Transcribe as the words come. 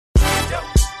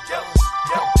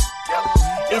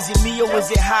Is it me or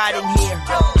is it hot in here?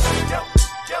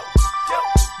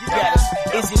 You got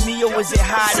it. Is it me or is it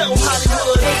hot in here? So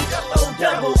Hollywood,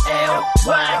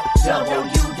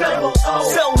 H-O-double-L-Y-W-O-O.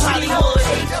 So Hollywood,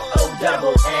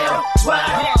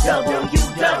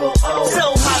 H-O-double-L-Y-W-O-O.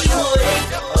 So Hollywood,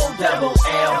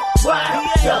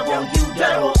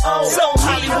 H-O-double-L-Y-W-O-O. So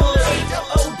Hollywood,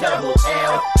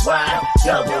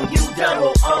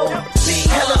 H-O-double-L-Y-W-O-O.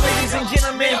 Hello, ladies and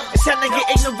gentlemen, it's time to get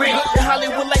ignorant. The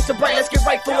Hollywood lights are bright, let's get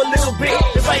right for a little bit.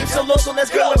 The vibe's so low, so let's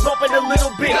go and bump it a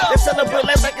little bit. Let's celebrate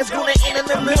life like it's gonna end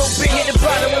in a little bit. Hit the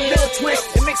bottom, a little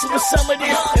twist, and mix it with some of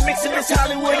this. And mix it with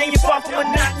Hollywood, and you're far from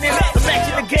monotonous.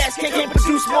 Imagine the gas can't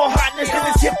produce more hotness than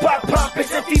this hip-hop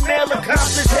pompous and female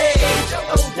accomplished. Hey,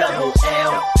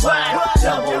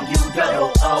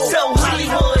 H-O-double-L-Y-W-O-O. So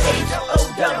Hollywood,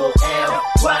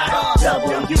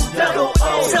 H-O-double-L-Y-W-O-O.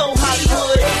 So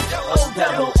Hollywood,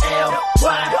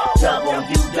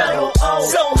 H-O-double-L-Y-W-O-O.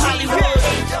 So Hollywood,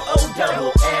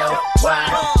 H-O-double-L-Y-W-O-O.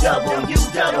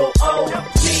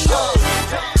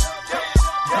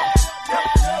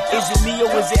 Is it me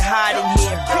or is it hot in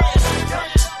here?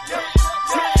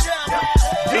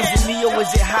 Is it me or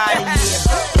is it hot in here?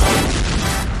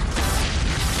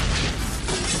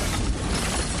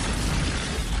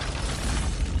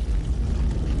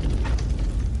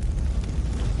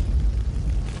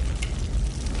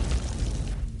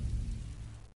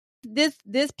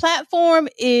 This platform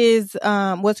is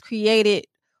was created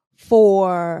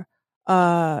for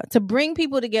to bring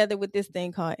people together with this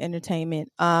thing called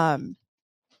entertainment.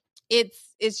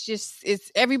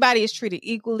 It's everybody is treated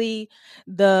equally.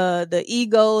 The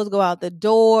egos go out the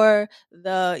door.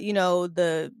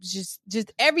 The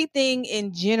just everything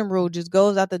in general just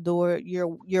goes out the door.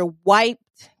 You're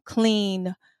wiped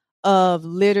clean of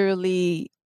literally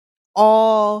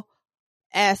all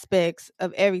aspects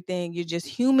of everything. You're just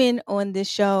human on this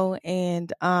show.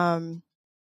 And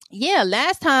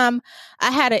last time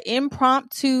I had an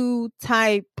impromptu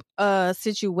type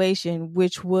situation,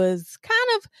 which was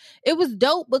it was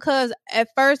dope because at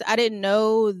first I didn't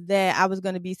know that I was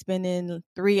going to be spending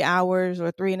 3 hours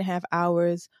or 3.5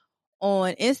 hours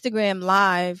on Instagram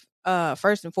Live,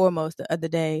 first and foremost the other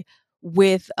day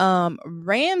with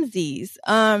Ramses.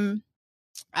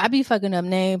 I be fucking up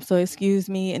names, so excuse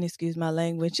me and excuse my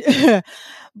language.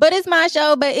 But it's my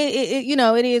show, but it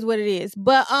it is what it is.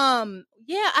 But I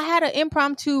had an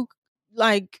impromptu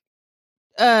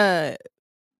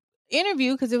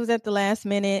interview because it was at the last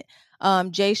minute.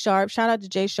 Jay Sharp, shout out to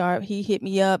Jay Sharp. He hit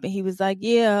me up and he was like,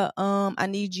 I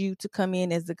need you to come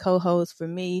in as the co-host for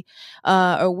me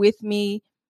or with me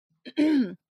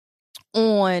on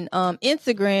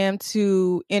Instagram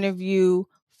to interview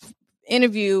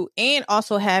and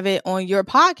also have it on your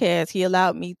podcast. He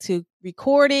allowed me to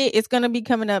record it. It's going to be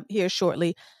coming up here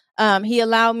shortly. He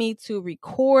allowed me to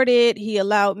record it. He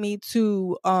allowed me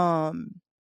to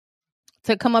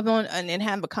come up on and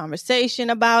have a conversation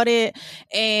about it.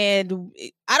 And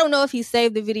I don't know if he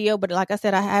saved the video, but like I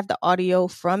said, I have the audio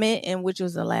from it, and which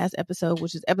was the last episode,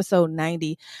 which is episode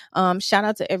 90. Shout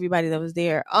out to everybody that was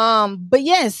there. But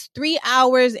yes, 3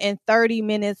 hours and 30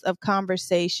 minutes of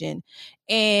conversation.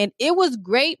 And it was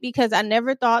great because I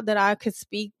never thought that I could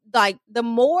speak. Like, the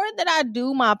more that I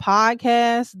do my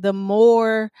podcast, the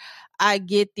more I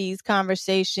get these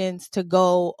conversations to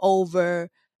go over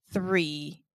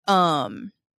 3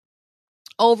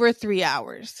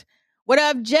 hours. What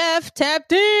up, Jeff?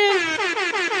 Tapped in.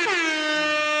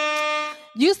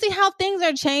 You see how things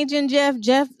are changing, Jeff?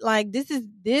 Jeff, like this is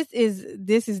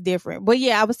different. But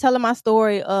yeah, I was telling my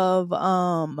story of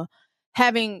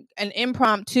having an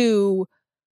impromptu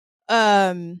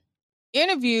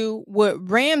interview with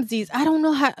Ramses. I don't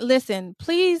know how. Listen,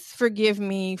 please forgive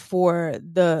me for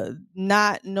the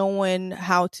not knowing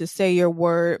how to say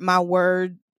my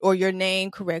word or your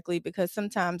name correctly, because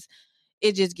sometimes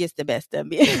it just gets the best of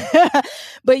me.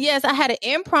 But yes, I had an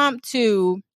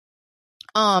impromptu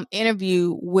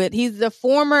interview with, he's the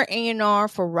former A&R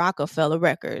for Rockefeller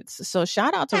Records. So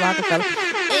shout out to Rockefeller.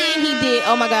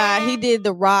 And he did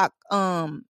the rock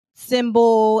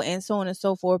symbol and so on and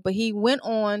so forth. But he went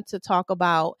on to talk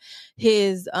about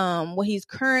his what he's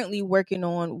currently working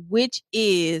on, which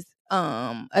is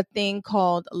a thing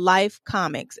called Life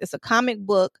Comics. It's a comic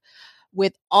book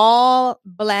with all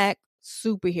Black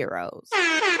superheroes.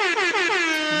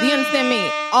 Do you understand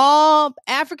me? All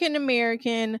African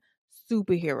American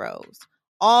superheroes,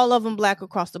 all of them Black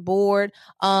across the board.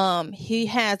 He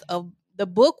has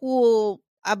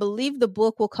I believe the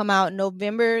book will come out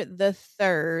November the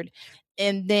 3rd,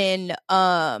 and then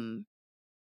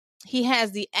he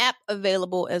has the app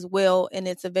available as well, and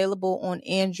it's available on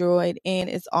Android, and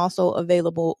it's also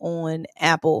available on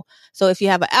Apple. So if you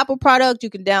have an Apple product, you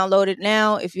can download it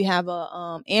now. If you have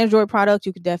a Android product,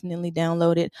 you can definitely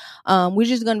download it. We're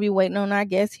just going to be waiting on our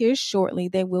guests here shortly.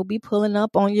 They will be pulling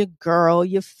up on your girl.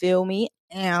 You feel me?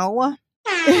 Ow.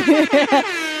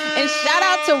 And shout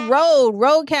out to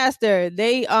Roadcaster.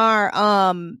 They are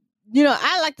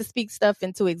I like to speak stuff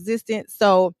into existence.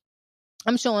 So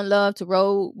I'm showing love to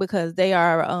Rode because they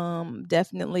are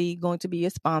definitely going to be a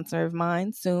sponsor of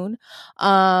mine soon.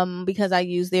 Because I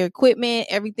use their equipment,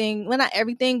 everything. Well, not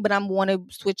everything, but I'm want to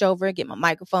switch over and get my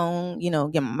microphone,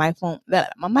 get my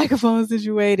microphone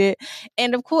situated.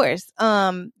 And of course,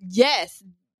 yes,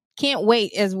 can't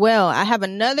wait as well. I have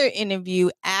another interview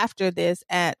after this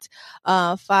at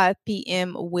 5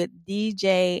 p.m. with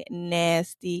DJ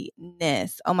Nasty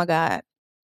Ness. Oh my God.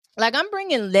 Like, I'm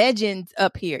bringing legends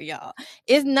up here, y'all.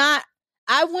 It's not.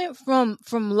 I went from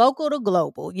local to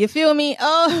global. You feel me?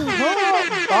 Oh,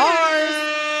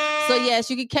 bars. So yes,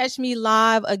 you can catch me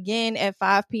live again at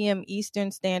 5 p.m.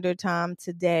 Eastern Standard Time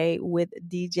today with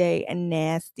DJ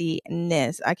Nasty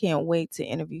Ness. I can't wait to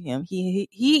interview him.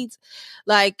 He's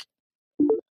like,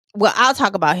 well, I'll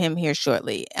talk about him here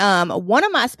shortly. One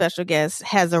of my special guests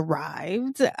has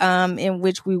arrived, in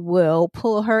which we will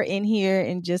pull her in here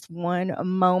in just one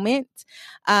moment.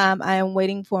 I am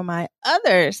waiting for my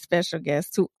other special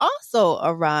guest to also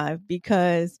arrive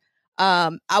because I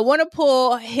want to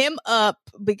pull him up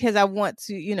because I want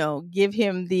to, give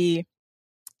him the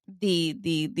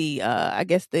I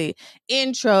guess the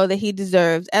intro that he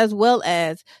deserves as well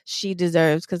as she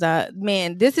deserves, because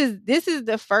this is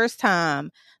the first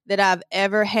time that I've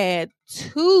ever had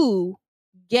two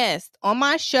guests on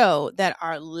my show that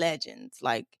are legends.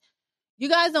 Like, you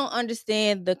guys don't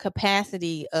understand the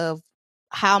capacity of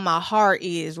how my heart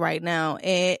is right now,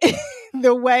 and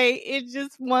the way it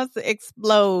just wants to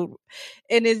explode,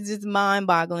 and it's just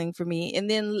mind-boggling for me. And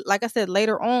then, like I said,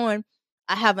 later on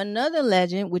I have another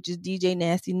legend, which is DJ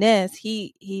Nasty Ness.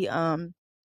 He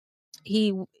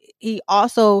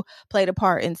also played a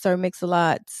part in Sir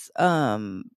Mix-a-Lot's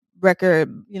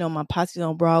record, My Posse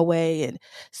on Broadway, and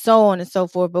so on and so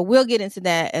forth. But we'll get into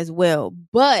that as well.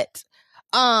 But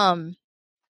let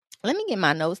me get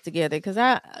my notes together because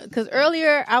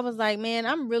earlier I was like, man,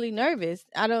 I'm really nervous.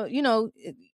 I don't,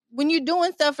 when you're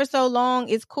doing stuff for so long,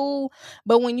 it's cool.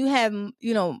 But when you have,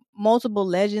 multiple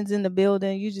legends in the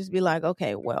building, you just be like,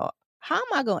 okay, well, how am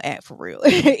I going to act for real?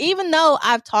 Even though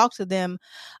I've talked to them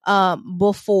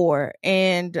before.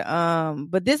 And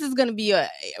but this is going to be a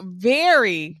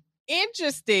very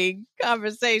interesting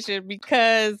conversation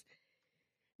because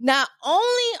not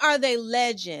only are they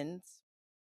legends,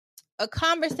 a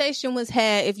conversation was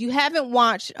had. If you haven't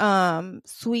watched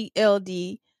Sweet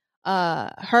LD,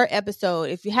 her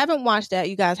episode, if you haven't watched that,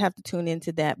 you guys have to tune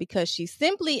into that because she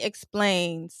simply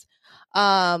explains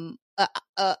I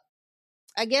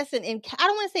guess I don't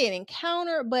want to say an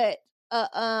encounter, but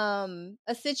a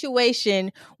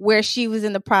situation where she was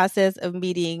in the process of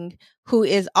meeting who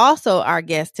is also our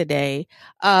guest today,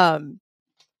 Chubb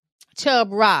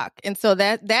Rock. And so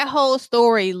that whole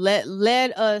story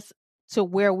led us to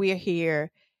where we're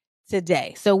here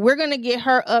today. So we're going to get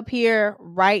her up here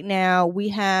right now. We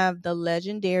have the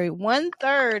legendary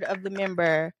 1/3 of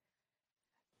the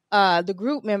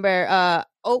group member,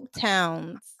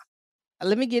 Oaktowns.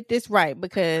 Let me get this right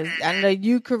because I know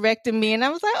you corrected me and I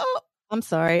was like, oh, I'm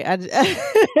sorry. It's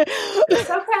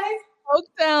okay.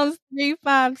 Oaktowns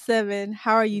 357.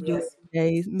 How are you doing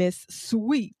today, Miss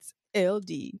Sweet LD?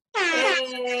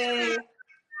 Hey,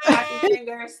 happy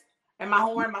fingers. And my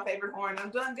horn, my favorite horn.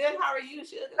 I'm doing good. How are you,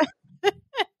 sugar?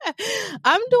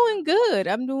 I'm doing good.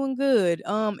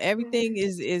 Everything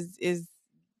is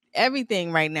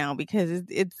everything right now because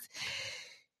it's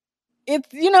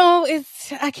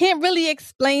I can't really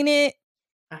explain it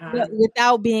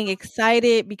without being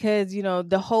excited because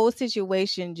the whole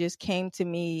situation just came to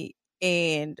me,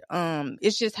 and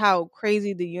it's just how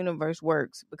crazy the universe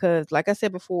works because, like I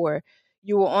said before,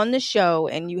 you were on the show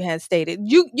and you had stated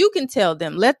you can tell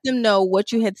them, let them know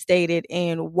what you had stated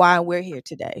and why we're here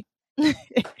today.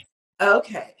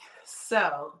 Okay,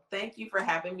 so thank you for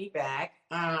having me back.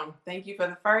 Thank you for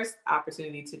the first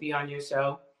opportunity to be on your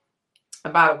show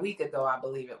about a week ago, I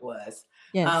believe it was.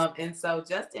 Yes. And so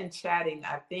just in chatting,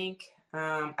 I think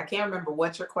I can't remember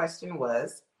what your question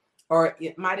was, or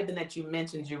it might have been that you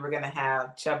mentioned you were going to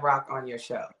have Chubb Rock on your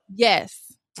show.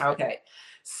 Yes. Okay.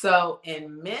 So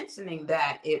in mentioning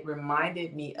that, it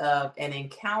reminded me of an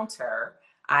encounter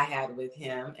I had with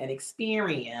him, an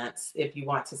experience, if you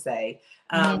want to say,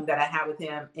 that I had with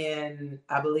him in,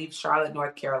 I believe, Charlotte,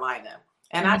 North Carolina.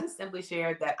 And I just simply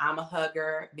shared that I'm a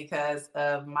hugger because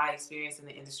of my experience in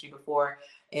the industry before,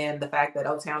 and the fact that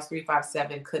O-Town's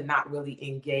 357 could not really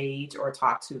engage or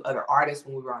talk to other artists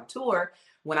when we were on tour.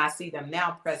 When I see them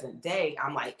now, present day,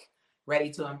 I'm like ready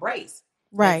to embrace.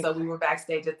 Right. And so we were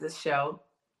backstage at this show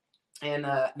in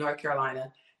North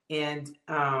Carolina, and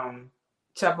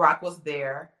Chubb Rock was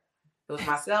there. It was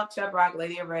myself, Chubb Rock,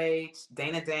 Lady of Rage,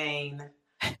 Dana Dane.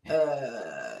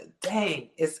 Dang,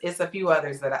 it's a few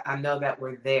others that I know that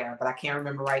were there, but I can't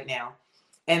remember right now.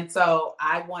 And so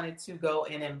I wanted to go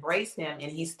and embrace him,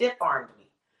 and he stiff-armed me.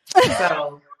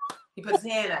 So he put his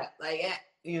hand up, like,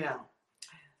 you know.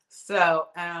 So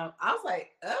I was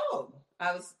like, oh,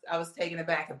 I was taken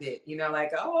aback a bit, you know,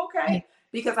 like, oh, okay.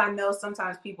 Because I know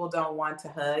sometimes people don't want to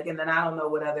hug, and then I don't know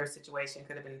what other situation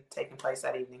could have been taking place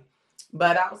that evening.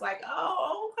 But I was like,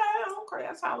 oh, okay,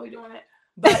 that's how we're doing it.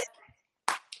 But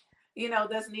you know,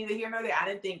 that's neither here nor there. I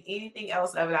didn't think anything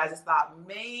else of it. I just thought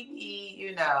maybe,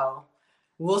 you know,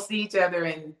 we'll see each other,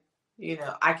 and you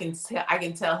know, I can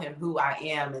tell him who I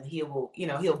am, and he will, you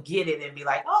know, he'll get it and be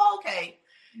like, oh, okay.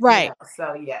 Right. You know,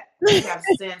 so yeah, we have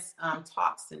since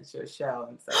talked since your show.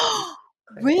 And so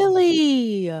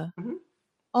really? Mm-hmm.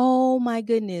 Oh my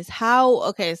goodness.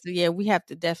 Okay, so yeah, we have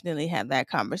to definitely have that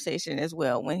conversation as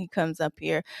well when he comes up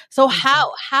here. So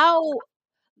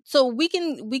so we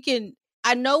can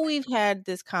I know we've had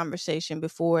this conversation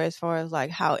before as far as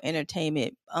like how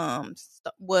entertainment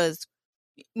was,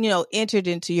 you know, entered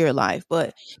into your life,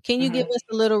 but can you give us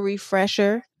a little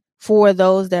refresher for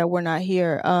those that were not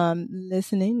here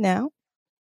listening now?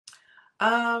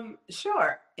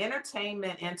 Sure.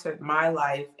 Entertainment entered my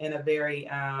life in a very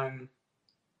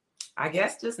I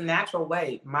guess just natural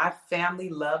way. My family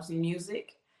loves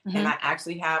music. And I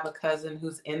actually have a cousin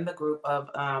who's in the group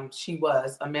of, she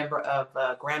was a member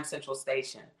of Graham Central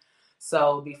Station.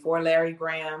 So before Larry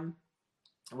Graham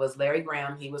was Larry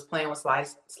Graham, he was playing with Sly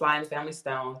and the Family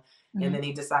Stone. And then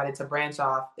he decided to branch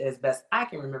off, as best I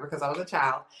can remember, because I was a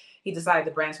child. He decided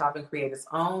to branch off and create his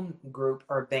own group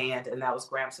or band, and that was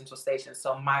Graham Central Station.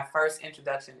 So my first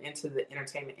introduction into the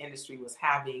entertainment industry was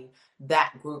having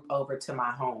that group over to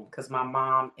my home, because my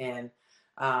mom and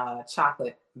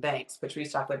Chocolate Banks,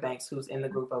 Patrice Chocolate Banks, who's in the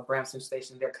group of Graham Central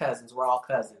Station, they're cousins. We're all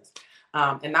cousins.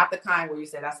 And not the kind where you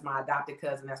say, that's my adopted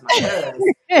cousin, that's my cousin.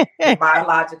 We're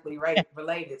biologically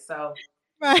related. So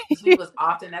she was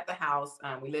often at the house.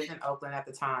 We lived in Oakland at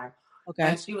the time. Okay.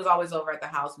 And she was always over at the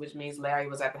house, which means Larry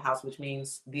was at the house, which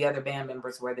means the other band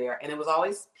members were there. And it was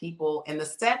always people in the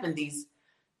 70s.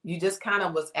 You just kind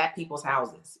of was at people's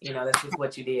houses. You know, that's just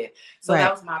what you did. So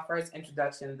that was my first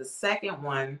introduction. The second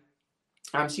one,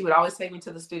 she would always take me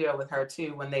to the studio with her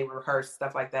too when they rehearsed,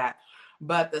 stuff like that.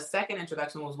 But the second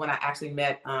introduction was when I actually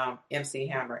met MC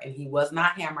Hammer, and he was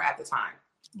not Hammer at the time.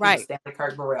 Right. He was Stanley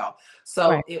Kirk Burrell.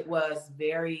 So it was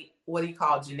very, what do you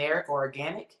call, generic or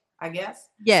organic, I guess?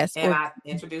 Yes. And I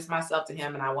introduced myself to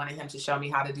him, and I wanted him to show me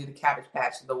how to do the Cabbage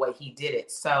Patch the way he did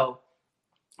it. So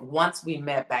once we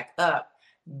met back up,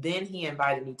 then he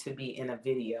invited me to be in a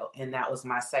video, and that was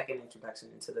my second introduction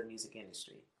into the music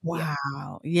industry.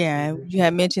 Wow. Yeah. You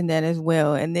had mentioned that as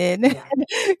well. And then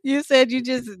you said you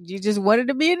just wanted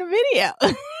to be in the video.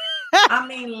 I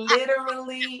mean,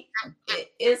 literally,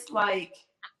 it's like,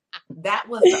 that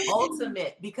was the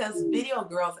ultimate, because video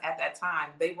girls at that time,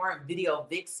 they weren't video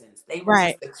vixens. They were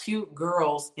just the cute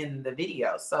girls in the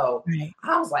video. So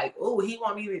I was like, oh, he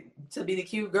want me to be the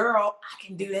cute girl. I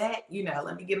can do that. You know,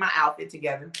 let me get my outfit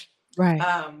together. Right.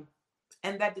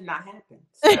 And that did not happen.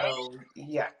 So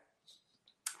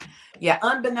yeah,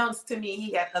 unbeknownst to me,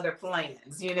 he had other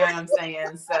plans, you know what I'm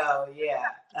saying? So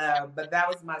yeah, but that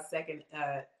was my second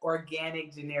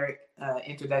organic, generic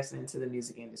introduction into the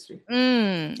music industry.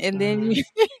 And then you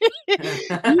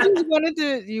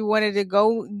wanted to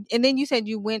go, and then you said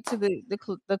you went to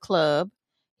the club.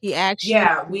 He actually,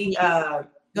 we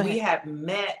had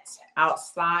met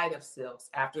outside of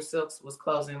Silks after Silks was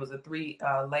closing. It was a three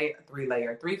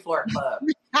floor club,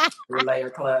 3-layer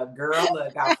club. Girl,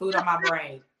 look, got food on my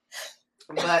brain.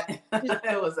 But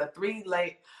it was a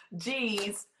 3-layer.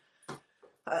 Geez,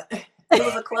 it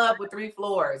was a club with 3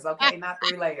 floors. Okay, not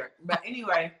 3-layer. But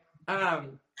anyway,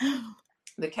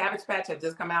 the Cabbage Patch had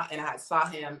just come out, and I saw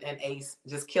him and Ace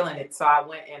just killing it. So I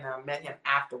went and met him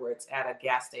afterwards at a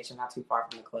gas station not too far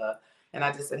from the club. And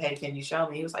I just said, "Hey, can you show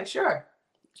me?" He was like, "Sure."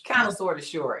 Kind of, sort of,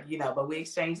 sure, you know. But we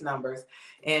exchanged numbers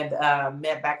and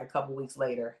met back a couple weeks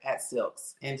later at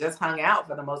Silks and just hung out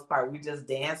for the most part. We just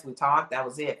danced, we talked. That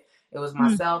was it. It was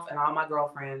myself and all my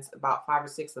girlfriends, about 5 or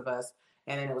 6 of us.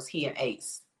 And then it was he and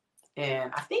Ace.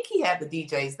 And I think he had the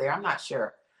DJs there. I'm not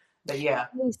sure. But yeah.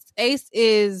 Ace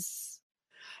is...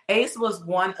 Ace was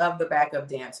one of the backup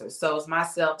dancers. So it was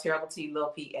myself, Terrible T, Lil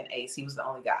P, and Ace. He was the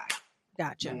only guy.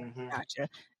 Gotcha. Gotcha.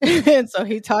 And so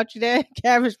he taught you that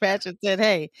Cabbage Patch and said,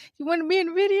 "Hey, you want to be in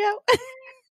the video?"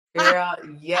 Girl,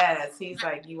 yes. He's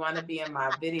like, "You want to be in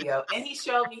my video?" And he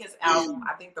showed me his album.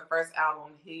 I think the first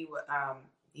album he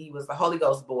was the Holy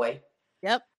Ghost Boy.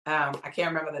 Yep. I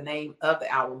can't remember the name of the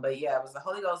album, but yeah, it was the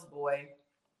Holy Ghost Boy.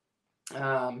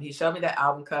 He showed me that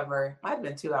album cover. Might have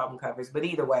been 2 album covers, but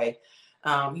either way,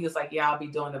 he was like, "Yeah, I'll be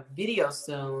doing a video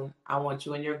soon. I want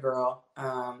you and your girl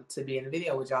to be in the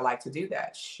video. Would y'all like to do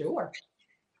that?" Sure.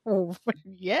 Oh,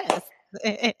 yes.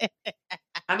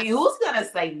 I mean, who's gonna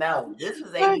say no? This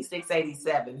is 86,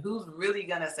 87. Who's really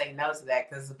gonna say no to that?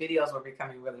 Because the videos were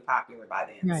becoming really popular by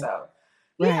then. Right. So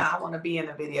Right. yeah, I want to be in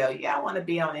the video. Yeah, I want to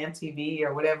be on MTV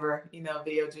or whatever,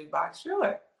 video jukebox.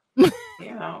 Sure.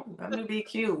 Let me be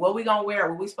cute. What we gonna wear?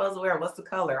 What we supposed to wear? What's the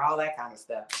color? All that kind of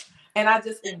stuff. And I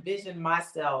just envisioned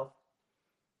myself.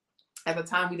 At the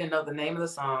time, we didn't know the name of the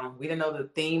song. We didn't know the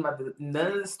theme of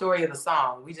none of the story of the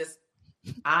song.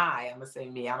 I'm gonna say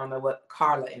me. I don't know what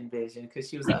Carla envisioned because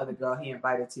she was the other girl he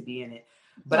invited to be in it.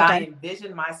 But okay. I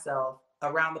envisioned myself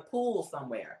around the pool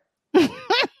somewhere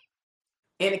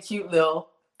in a cute little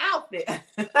outfit.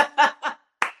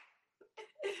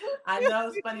 I know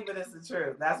it's funny, but it's the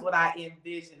truth. That's what I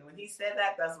envisioned. When he said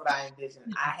that, that's what I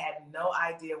envisioned. I had no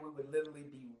idea we would literally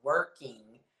be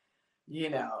working,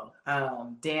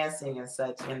 dancing and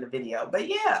such in the video. But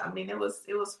yeah, I mean, it was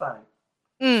fun.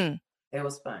 It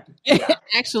was fun. Yeah.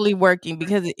 Actually working,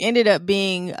 because it ended up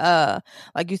being,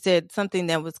 like you said, something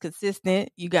that was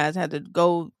consistent. You guys had to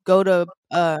go to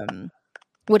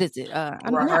what is it?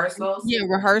 Rehearsals.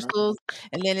 Rehearsals.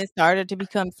 And then it started to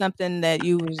become something that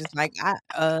you was just like,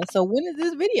 so when is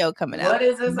this video coming out? What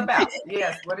is this about?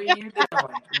 Yes. What are you doing?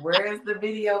 Where is the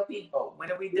video, people?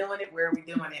 When are we doing it? Where are we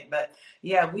doing it? But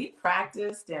yeah, we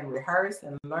practiced and rehearsed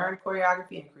and learned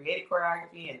choreography and created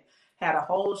choreography and had a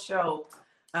whole show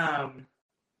done,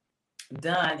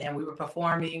 and we were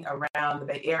performing around the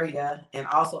Bay Area and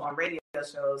also on radio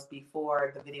shows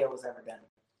before the video was ever done.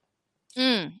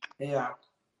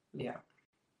 Yeah.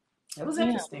 It was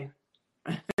interesting.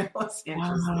 It was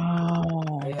interesting.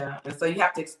 Wow. Yeah. And so you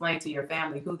have to explain to your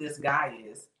family who this guy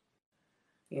is.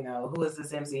 Who is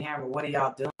this MC Hammer? What are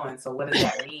y'all doing? So what does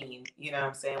that mean? You know what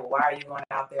I'm saying? Well, why are you going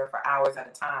out there for hours at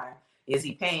a time? Is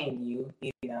he paying you?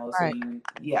 Right.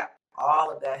 So all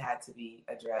of that had to be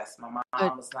addressed. My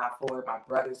mom was not for it. My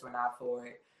brothers were not for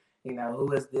it.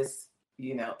 Who is this,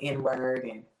 N-word,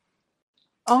 and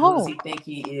who does he think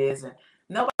he is? And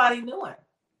nobody knew him.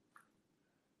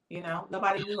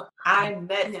 Nobody knew him. I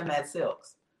met him at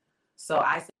Silks. So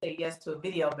I said yes to a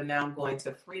video, but now I'm going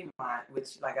to Fremont,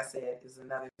 which, like I said, is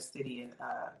another city in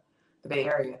the Bay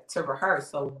Area, to rehearse.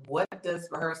 So what does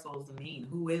rehearsals mean?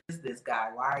 Who is this guy?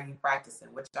 Why are you practicing?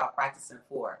 What y'all practicing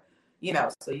for?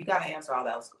 So you got to answer all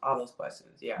those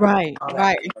questions. Yeah. Right.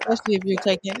 Especially if you're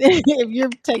taking,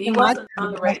 he wasn't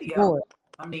on the radio.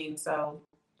 I mean, so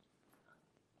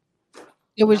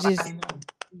it was just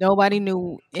nobody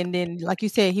knew. And then, like you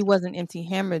said, he wasn't MC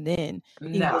Hammer then.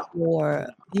 He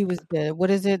was the, what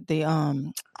is it? The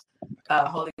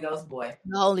Holy Ghost Boy.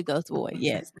 The Holy Ghost Boy.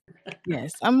 Yes.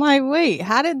 Yes. I'm like, wait,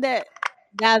 how did that?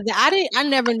 I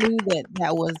never knew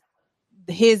that was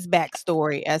his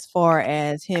backstory as far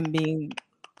as him being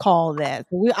called that.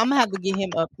 So I'm gonna have to get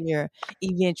him up here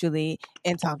eventually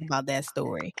and talk about that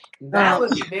story. That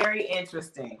was very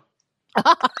interesting.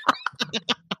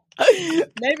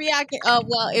 Maybe I can.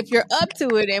 Well, if you're up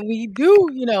to it and we do,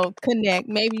 connect.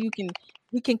 Maybe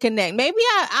we can connect. Maybe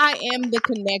I am the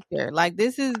connector. Like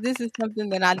this is something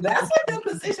that I. That's a good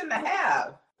position to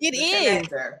have. It is.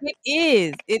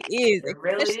 It is. It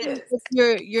really is. If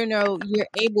you're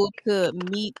able to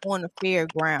meet on a fair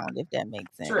ground, if that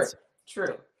makes sense.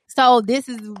 True. So this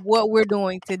is what we're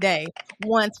doing today.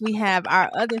 Once we have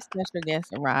our other special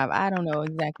guest arrive, I don't know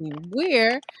exactly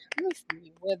where. Let me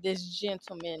see where this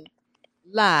gentleman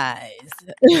lies.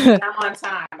 I'm on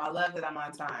time. I love that I'm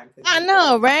on time. I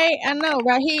know, right?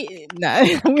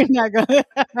 We're not gonna.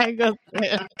 I ain't gonna say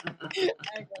that.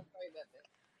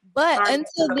 But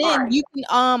until then, you can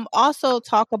also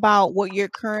talk about what you're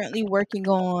currently working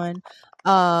on.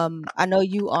 I know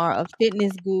you are a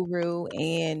fitness guru,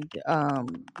 and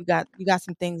you got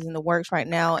some things in the works right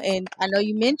now. And I know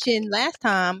you mentioned last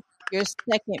time your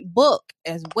second book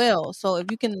as well. So if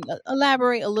you can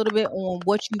elaborate a little bit on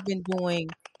what you've been doing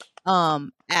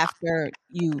after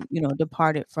you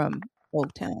departed from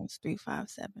Oak Towns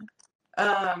 357.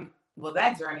 Well,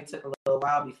 that journey took a little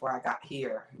while before I got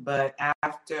here, but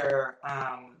after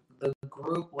the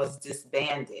group was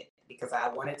disbanded, because I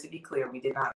wanted to be clear, we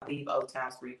did not leave Oak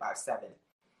Towns 357.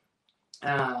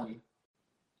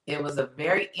 It was a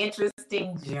very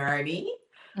interesting journey,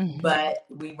 but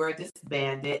we were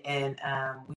disbanded, and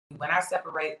we went our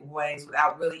separate ways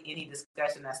without really any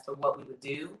discussion as to what we would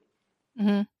do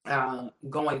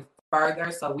going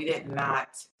further. So we did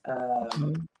not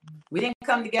we didn't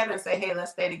come together and say, hey,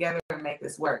 let's stay together and make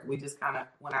this work. We just kind of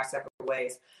went our separate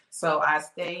ways. So I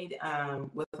stayed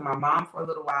with my mom for a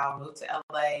little while, moved to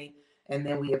LA, and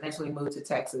then we eventually moved to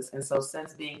Texas. And so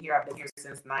since being here, I've been here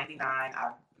since 99.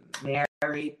 I've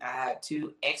married. I have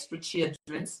 2 extra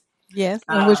children. Yes,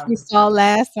 which we saw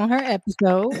last on her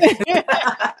episode.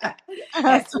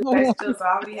 I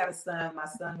already had a son. My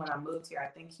son, when I moved here, I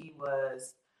think he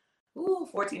was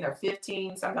 14 or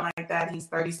 15, something like that. He's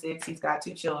 36. He's got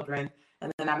 2 children.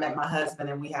 And then I met my husband,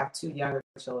 and we have 2 younger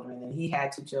children. And he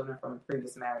had 2 children from a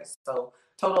previous marriage. So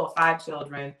total of 5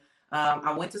 children.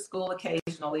 I went to school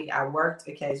occasionally. I worked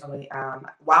occasionally.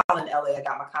 While in LA, I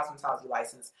got my cosmetology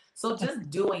license. So just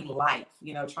doing life,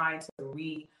 trying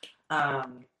to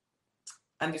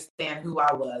understand who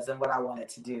I was and what I wanted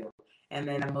to do. And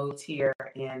then I moved here,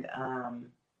 and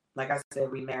like I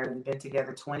said, we married. We've been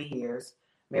together 20 years,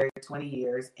 married 20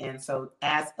 years. And so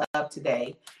as of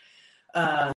today,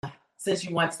 since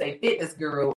you want to say fitness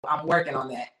guru, I'm working on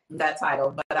that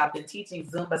title, but I've been teaching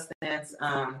Zumba since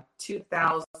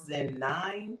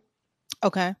 2009.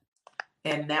 Okay.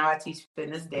 And now I teach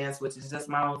fitness dance, which is just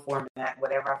my own format,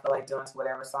 whatever I feel like doing to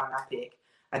whatever song I pick.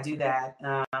 I do that.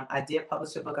 I did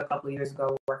publish a book a couple of years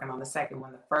ago, working on the second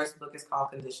one. The first book is called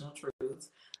Conditional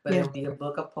Truths, but it'll be a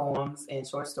book of poems and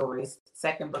short stories.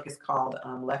 Second book is called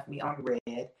Left Me on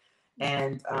Red.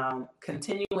 And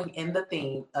continuing in the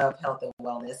theme of health and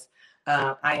wellness,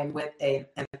 I am with an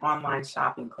online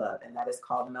shopping club, and that is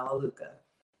called Melaleuca.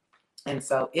 And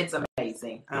so it's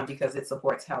amazing because it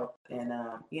supports health and,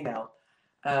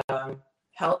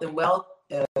 health and wealth,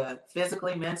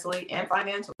 physically, mentally, and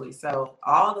financially. So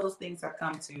all those things have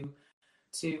come to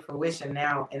fruition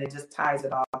now, and it just ties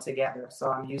it all together.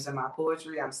 So I'm using my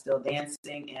poetry, I'm still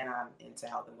dancing, and I'm into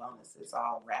health and wellness. It's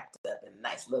all wrapped up in a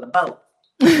nice little bow.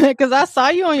 Because I saw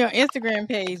you on your Instagram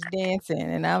page dancing,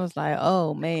 and I was like,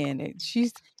 "Oh man,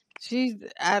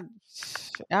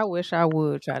 I wish I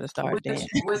would try to start dancing."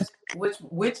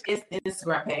 Which is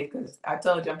Instagram page? Because I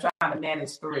told you I'm trying to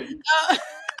manage 3.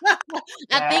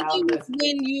 I think it was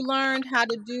when you learned how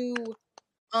to do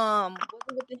was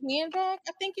it with the handbag?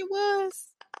 I think it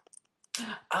was.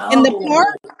 In the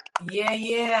park?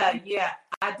 Yeah.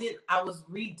 I was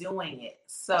redoing it.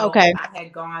 So okay. I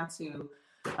had gone to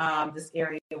this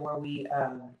area where we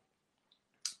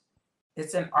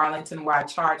it's in Arlington where I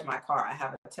charge my car. I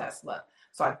have a Tesla.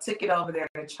 So I took it over there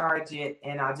to charge it,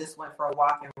 and I just went for a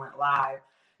walk and went live.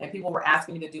 And people were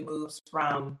asking me to do moves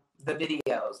from the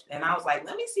videos. And I was like,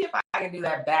 let me see if I can do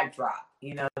that backdrop,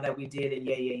 that we did in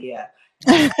Yeah.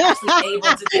 I was actually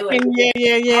able to do it.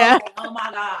 Yeah. Oh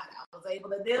my God, I was able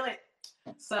to do it.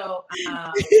 So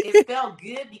it felt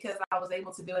good because I was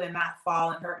able to do it and not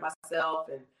fall and hurt myself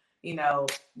and,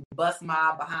 bust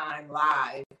my behind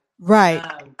live. Right.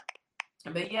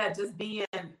 But yeah,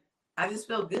 I just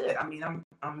feel good. I mean, I'm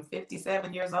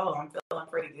 57 years old. I'm feeling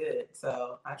pretty good.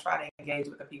 So I try to engage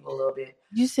with the people a little bit.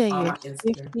 You said you're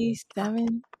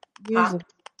 57 years old.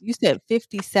 You said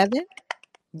 57?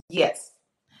 Yes.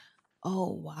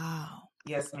 Oh, wow.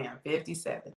 Yes, ma'am.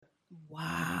 57.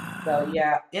 Wow. So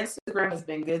yeah, Instagram has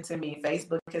been good to me.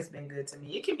 Facebook has been good to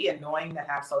me. It can be annoying to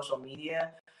have social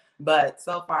media, but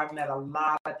so far I've met a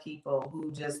lot of people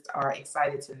who just are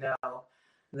excited to know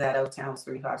that O-Towns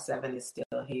 357 is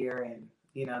still here, and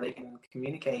they can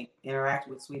communicate, interact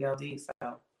with Sweet LD.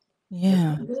 So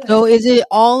yeah. So is it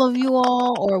all of you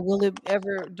all, or will it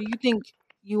ever? Do you think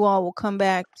you all will come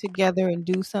back together and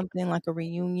do something like a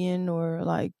reunion, or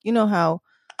like how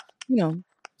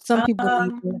some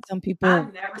people, some people? I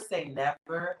never say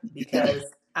never because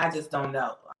I just don't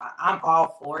know. I'm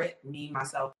all for it. Me,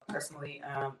 myself, personally,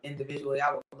 individually,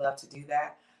 I would love to do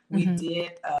that. We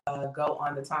did go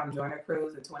on the Tom Joyner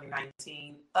cruise in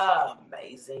 2019.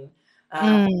 Amazing.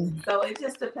 So it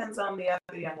just depends on the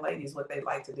other young ladies what they'd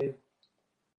like to do.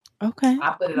 Okay.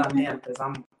 I put it on them because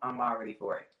I'm already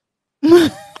for it.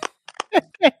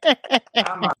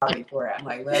 I'm already for it. I'm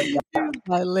like, let's go.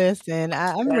 Like, listen,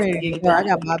 I'm ready to go. I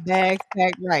got my bags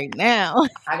packed right now.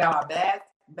 I got my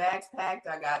bags packed.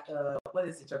 I got what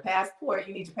is it? Your passport.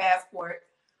 You need your passport.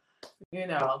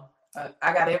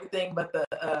 I got everything but the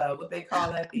what they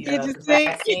call that, the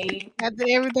vaccine. I did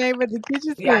everything but the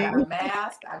kitchen sink. I got a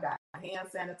mask. I got hand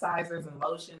sanitizers and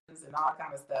lotions and all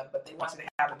kind of stuff. But they want you to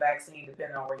have the vaccine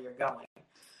depending on where you're going.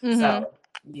 So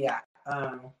yeah,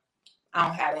 I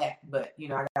don't have that, but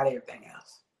I got everything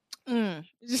else. I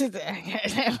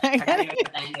got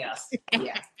everything else.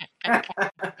 Yeah. I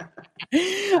got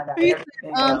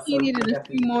everything else. He needed a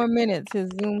few more minutes. His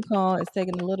Zoom call is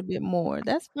taking a little bit more.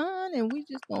 That's fine, and we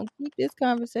just gonna keep this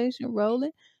conversation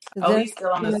rolling. Oh, he's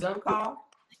still on the Zoom call?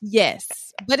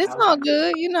 Yes, but it's all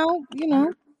good. You know.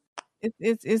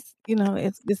 It's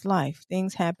life.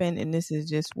 Things happen, and this is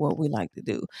just what we like to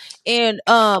do. And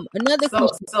another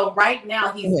question. So right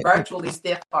now he's virtually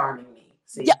stiff arming me.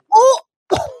 See? Yeah. Oh.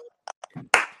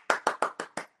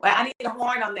 Well, I need a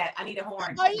horn on that. I need a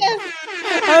horn. Oh yes.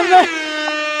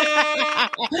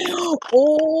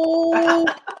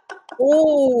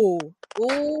 Oh.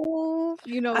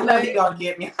 You know. I know he's gonna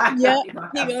get me. Yeah, he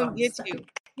gonna get you.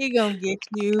 He gonna get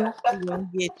you. He gonna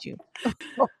get you.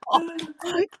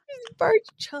 Birch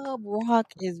Chub Rock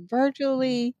is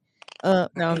virtually no,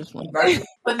 I'm just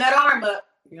putting that arm up.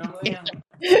 You know what I'm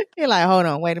saying? You're like, hold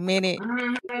on, wait a minute.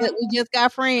 We just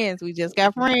got friends. We just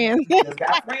got friends.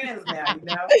 Now, you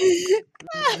know.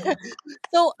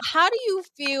 So how do you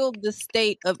feel the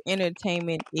state of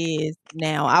entertainment is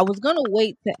now? I was gonna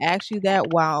wait to ask you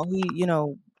that while he,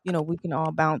 we can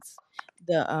all bounce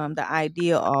the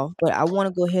idea off, but I want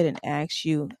to go ahead and ask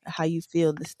you how you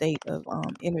feel the state of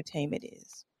entertainment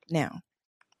is now.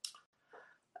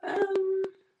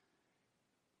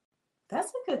 That's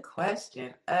a good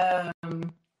question. Let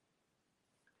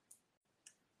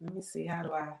me see, how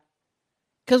do I?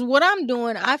 Because what I'm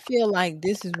doing, I feel like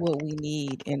this is what we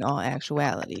need in all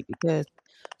actuality. Because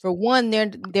for one,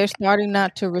 they're starting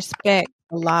not to respect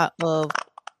a lot of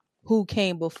who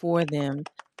came before them,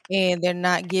 and they're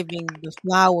not giving the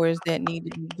flowers that need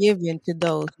to be given to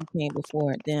those who came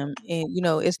before them. And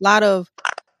it's a lot of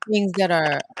things that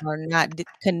are not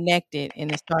connected,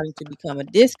 and it's starting to become a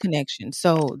disconnection.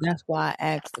 So that's why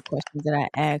I asked the questions that I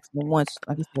asked. And once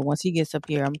he gets up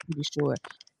here, I'm pretty sure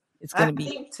it's going to be. I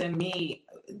think to me,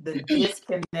 the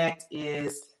disconnect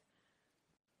is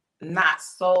not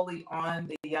solely on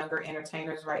the younger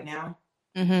entertainers right now.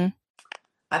 Mm-hmm.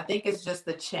 I think it's just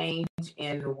the change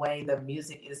in the way the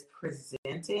music is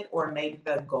presented, or maybe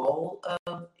the goal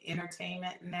of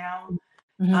entertainment now.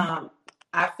 Mm-hmm.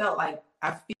 I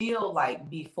feel like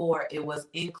before it was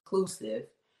inclusive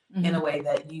in a way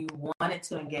that you wanted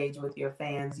to engage with your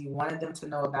fans. You wanted them to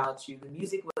know about you. The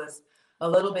music was a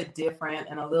little bit different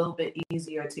and a little bit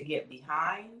easier to get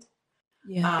behind.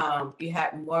 Yeah. You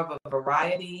had more of a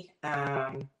variety.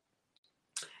 And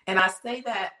I say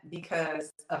that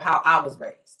because of how I was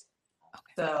raised.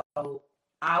 Okay. So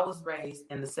I was raised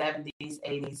in the 70s,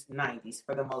 80s, 90s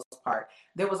for the most part.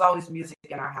 There was always music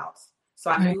in our house. So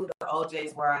I knew who the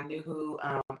OJs were. I knew who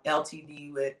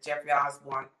LTD with Jeffrey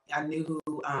Osborne. I knew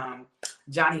who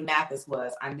Johnny Mathis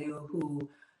was. I knew who,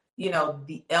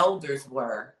 the elders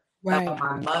were of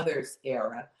my mother's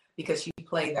era, because she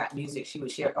played that music. She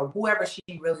would share, or whoever she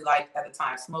really liked at the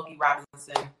time, Smokey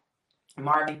Robinson,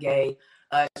 Marvin Gaye,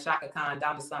 Shaka Khan,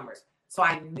 Donna Summers. So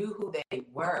I knew who they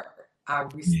were. I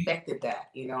respected that.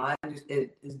 I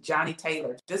understood Johnny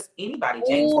Taylor, just anybody.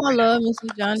 James I love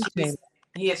Mrs. Johnny Taylor.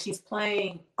 Yeah, she's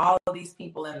playing all of these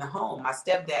people in the home. My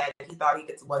stepdad, he thought he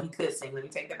could sing. Let me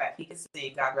take that back. He could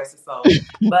sing, God rest his soul.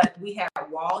 But we had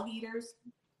wall heaters.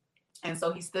 And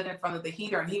so he stood in front of the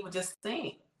heater and he would just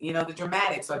sing, the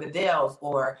Dramatics or the Dells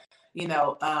or,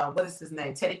 what is his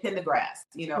name? Teddy Pendergrass,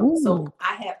 So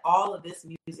I had all of this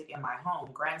music in my home.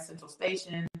 Grand Central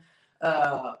Station.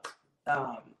 I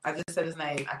just said his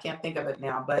name. I can't think of it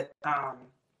now, but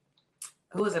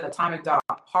who is it? Atomic Dog,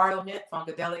 Parliament,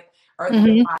 Funkadelic, Earth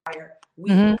and Fire. We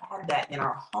had that in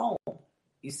our home.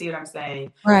 You see what I'm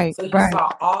saying? Right. So you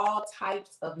saw all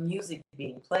types of music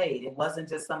being played. It wasn't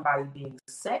just somebody being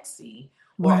sexy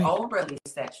or overly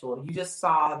sexual. You just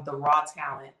saw the raw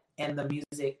talent and the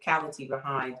musicality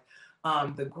behind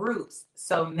the groups.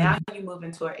 So now you move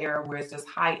into an era where it's just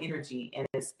high energy and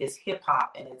it's hip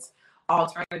hop and it's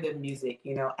alternative music,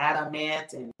 Adam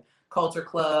Ant and Culture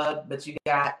Club, but you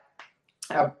got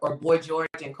or Boy George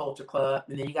and Culture Club,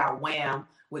 and then you got Wham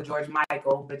with George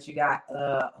Michael, but you got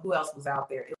who else was out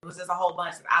there? It was just a whole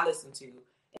bunch that I listened to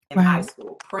in high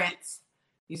school. Prince,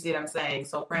 you see what I'm saying?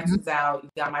 So Prince was out. You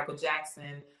got Michael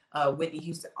Jackson, Whitney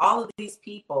Houston, all of these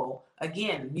people.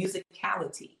 Again,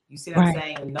 musicality. You see what I'm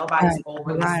saying? And nobody's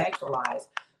overly sexualized.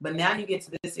 But now you get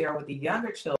to this era with the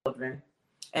younger children,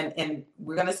 and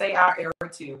we're gonna say our era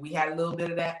too. We had a little bit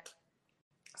of that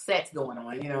sex going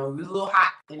on, it was a little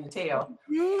hot in the tail.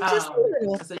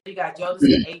 So you got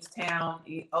Jodeci, H-Town,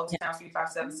 Oaktown,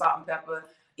 357, Salt and Pepper,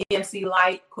 MC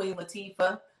Light, Queen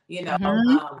Latifah,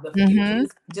 the Fugees,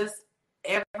 just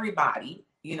everybody,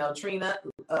 Trina,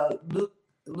 Luke,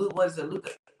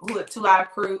 who had 2 Live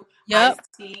Crew,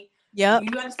 Ice-T, Yep.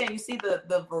 You understand? You see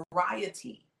the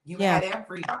variety. You had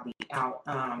everybody out.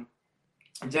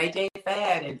 JJ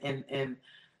Fad and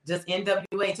just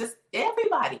NWA, just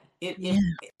everybody.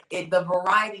 The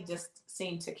variety just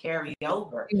seemed to carry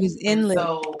over. It was endless.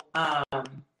 And so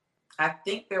I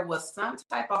think there was some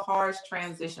type of harsh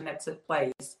transition that took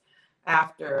place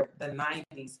after the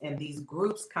 90s, and these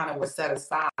groups kind of were set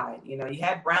aside. You know, you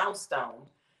had Brownstone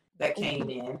that came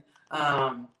in,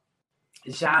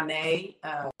 Janae,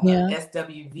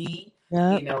 SWV,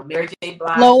 you know, Mary J.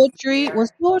 Blige. Poetry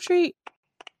was Poetry.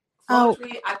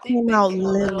 Poetry, I think came out a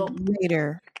little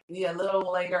later. Yeah, a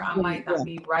little later. I might not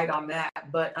be right on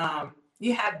that, but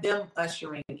you have them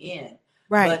ushering in.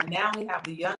 Right. But now we have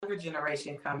the younger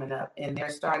generation coming up, and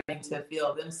they're starting to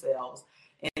feel themselves.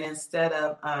 And instead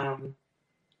of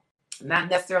not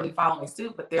necessarily following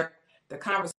suit, but the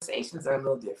conversations are a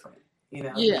little different. You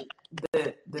know,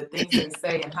 the things they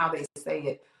say and how they say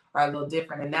it are a little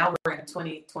different. And now we're in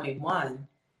 2021,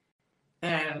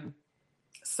 and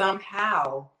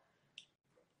somehow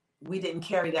we didn't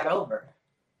carry that over,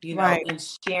 you know, in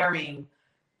sharing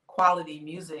quality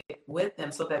music with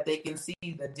them so that they can see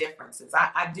the differences.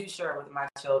 I do share it with my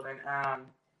children. And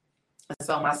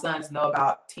so my sons know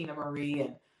about Tina Marie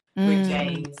and Rick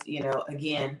James, you know,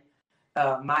 again,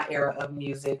 my era of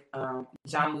music,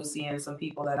 John Lucien, some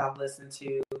people that I've listened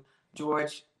to,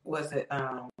 George,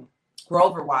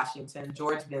 Grover Washington,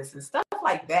 George Benson, stuff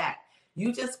like that.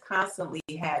 You just constantly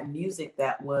had music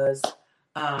that was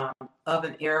of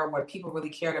an era where people really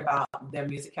cared about their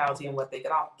musicality and what they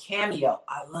could offer. Cameo,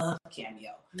 I love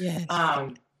Cameo. Yes.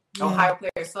 Ohio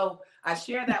Players. So I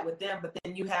share that with them, but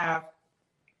then you have,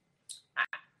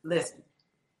 listen,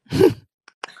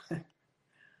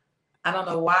 I don't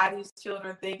know why these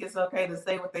children think it's okay to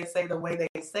say what they say the way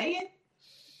they say it.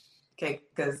 Okay,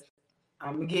 because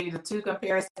I'm gonna give you the two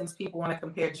comparisons people want to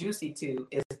compare Juicy to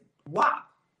is WAP.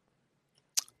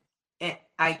 And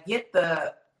I get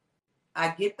the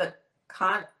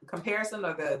comparison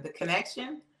or the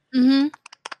connection. Mm-hmm.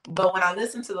 But when I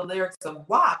listen to the lyrics of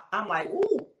WAP, I'm like,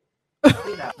 ooh,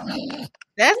 you know.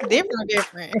 That's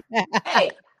different. Hey.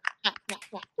 I'm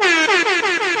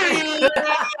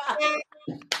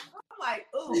like,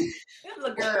 ooh, them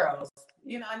little girls,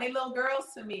 you know, and they little girls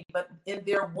to me, but in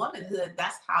their womanhood,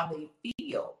 that's how they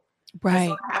feel. Right. And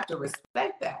so I have to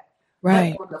respect that.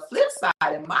 Right. But on the flip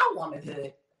side, in my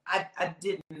womanhood, I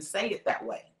didn't say it that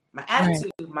way. My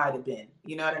attitude might have been,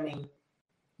 you know what I mean?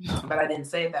 But I didn't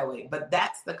say it that way. But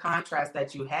that's the contrast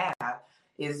that you have,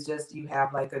 is just you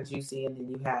have like a Juicy and then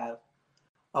you have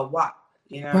a WAP,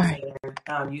 you know what I'm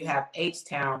saying? You have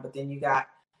H-Town, but then you got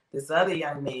this other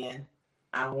young man,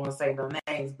 I don't want to say no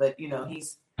names, but you know,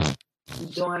 he's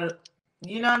doing,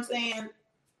 you know what I'm saying?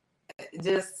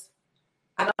 Just,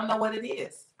 I don't know what it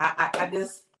is. I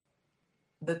just,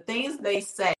 the things they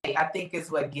say, I think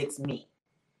is what gets me.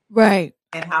 Right.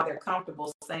 And how they're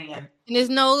comfortable saying. And there's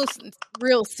no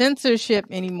real censorship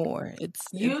anymore.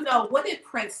 You know, what did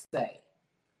Prince say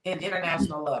in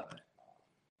International Lover?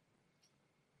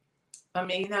 I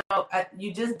mean, you know,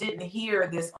 you just didn't hear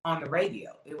this on the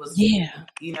radio. It was, you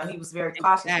know, he was very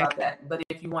cautious about that. But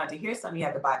if you wanted to hear something, you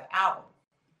had to buy the album.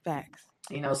 Facts.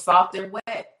 You know, Soft and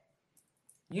Wet.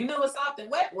 You knew what Soft and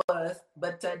Wet was,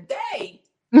 but today,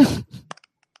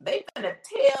 they gonna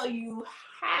tell you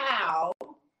how.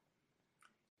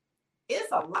 It's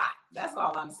a lot. That's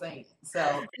all I'm saying.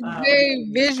 So it's very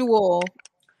visual.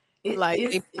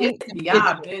 It's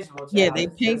beyond visual. Yeah, they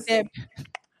paint that.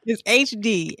 It's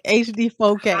HD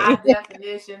 4K. High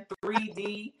definition,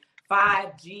 3D,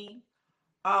 5G,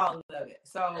 all of it.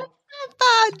 So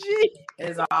 5G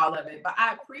is all of it. But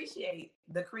I appreciate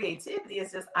the creativity.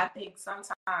 It's just, I think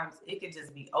sometimes it could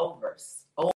just be over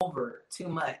too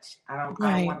much. I don't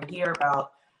want to hear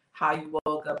about how you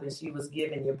woke up and she was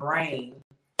giving your brain.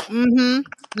 And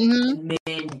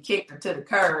then you kicked her to the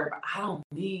curb. I don't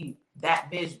need that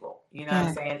visual. You know what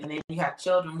I'm saying? And then you have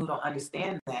children who don't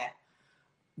understand that.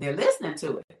 They're listening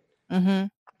to it.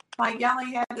 Like, y'all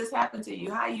ain't had this happen to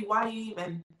you. Why you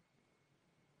even,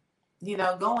 you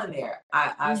know, going there?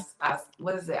 I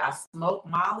what is it? I smoke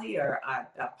Molly or I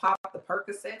pop the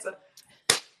Percocets.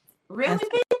 Really,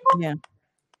 people? Yeah.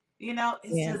 You know,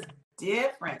 it's just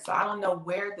different. So I don't know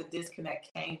where the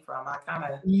disconnect came from. I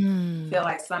kind of feel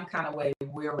like some kind of way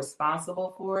we're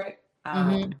responsible for it.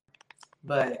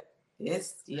 But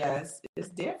it's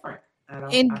different.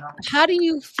 How do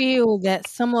you feel that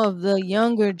some of the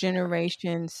younger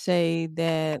generation say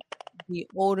that the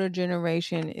older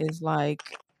generation is like,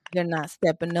 they're not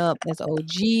stepping up as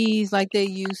OGs like they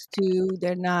used to?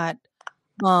 They're not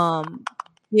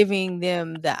giving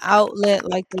them the outlet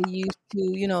like they used to,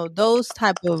 you know, those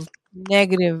type of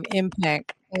negative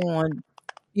impact on,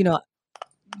 you know,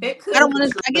 It I don't could be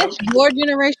want to, I guess true. your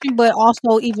generation, but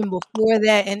also even before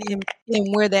that and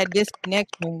in where that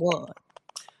disconnection was.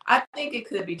 I think it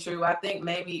could be true. I think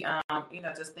maybe,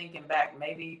 just thinking back,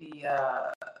 maybe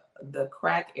the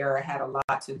crack era had a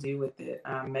lot to do with it.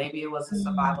 Maybe it was the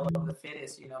survival of the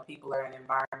fittest. People are in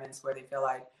environments where they feel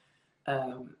like,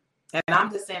 and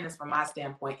I'm just saying this from my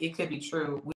standpoint, it could be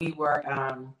true. We were,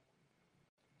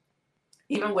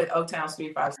 even with O-Town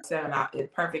 357, a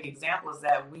perfect example is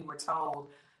that we were told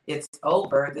it's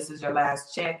over. This is your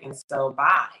last check, and so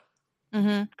bye.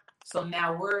 Mm-hmm. So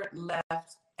now we're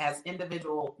left as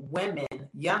individual women,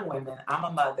 young women. I'm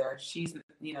a mother. She's,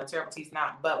 Terrible T's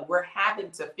not. But we're having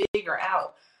to figure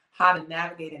out how to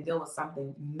navigate and deal with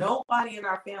something nobody in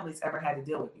our families ever had to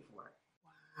deal with before.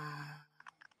 Wow.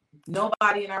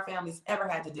 Nobody in our families ever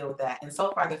had to deal with that. And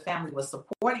so far, the family was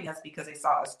supporting us because they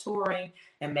saw us touring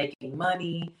and making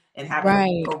money and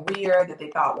having a career that they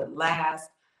thought would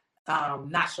last.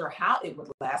 Not sure how it would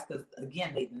last because,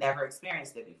 again, they'd never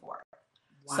experienced it before.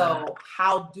 Wow. So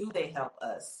how do they help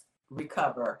us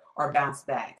recover or bounce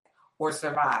back or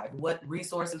survive? What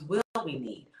resources will we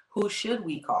need? Who should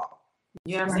we call?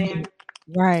 You know what I'm saying?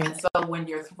 Right. And so when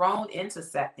you're thrown into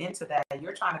that,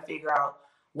 you're trying to figure out,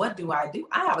 what do? I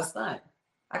have a son.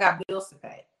 I got bills to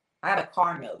pay. I got a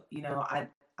car note. I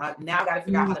now got to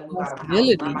figure out how to move out of my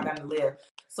house. Where am I going to live?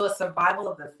 So it's survival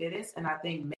of the fittest. And I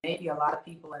think maybe a lot of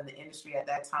people in the industry at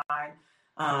that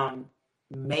time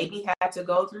maybe had to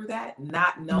go through that,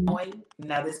 not knowing.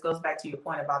 Now, this goes back to your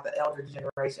point about the elder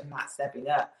generation not stepping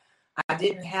up. I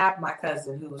didn't have my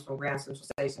cousin who was from Grand Central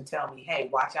Station tell me, hey,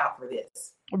 watch out for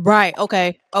this. Right.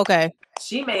 Okay.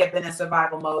 She may have been in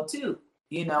survival mode too,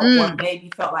 or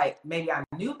maybe felt like maybe I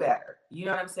knew better. You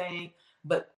know what I'm saying?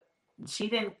 But she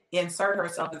didn't insert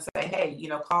herself and say, hey,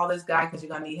 call this guy because you're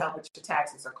going to need help with your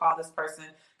taxes, or call this person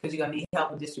because you're going to need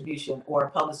help with distribution or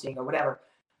publishing or whatever.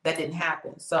 That didn't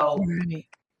happen. So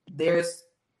there's,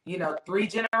 3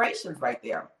 generations right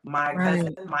there. My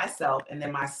cousin, myself, and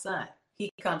then my son.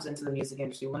 He comes into the music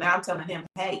industry. Well, now I'm telling him,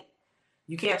 hey,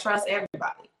 you can't trust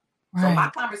everybody. Right. So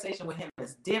my conversation with him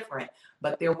is different,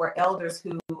 but there were elders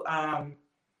who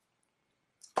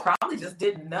probably just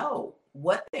didn't know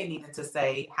what they needed to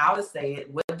say, how to say it,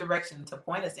 what direction to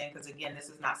point us in, because again, this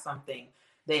is not something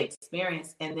they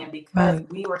experienced. And then because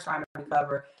we were trying to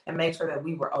recover and make sure that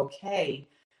we were okay,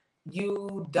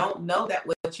 you don't know that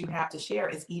what you have to share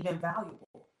is even valuable.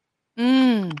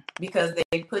 Because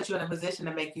they put you in a position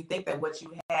to make you think that what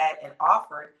you had and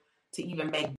offered to even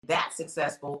make that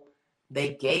successful,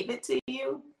 they gave it to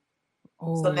you.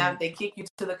 Oh. So now that they kick you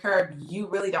to the curb, you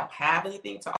really don't have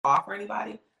anything to offer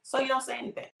anybody. So you don't say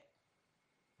anything.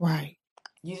 Right.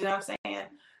 You know what I'm saying?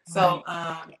 So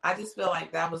I just feel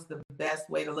like that was the best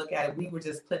way to look at it. We were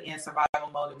just put in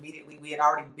survival mode immediately. We had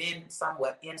already been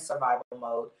somewhat in survival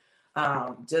mode.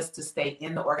 Just to stay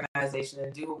in the organization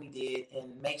and do what we did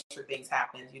and make sure things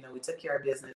happened. We took care of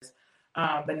business,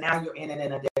 but now you're in it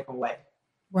in a different way.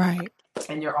 Right.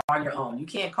 And you're on your own. You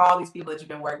can't call these people that you've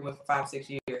been working with for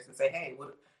 5-6 years and say, hey,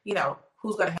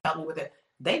 who's going to help me with it?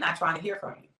 They're not trying to hear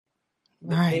from you.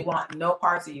 Right. They want no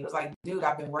parts of you. It's like, dude,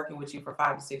 I've been working with you for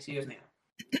 5 to 6 years now.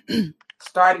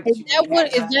 Started with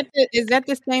is that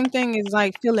the same thing as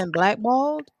like feeling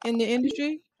blackballed in the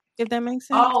industry? If that makes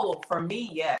sense. Oh, for me,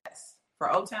 yes.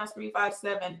 For O-Town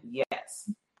 357, yes.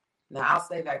 Now I'll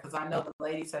say that because I know the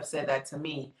ladies have said that to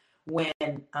me when,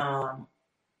 and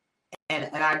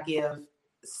I give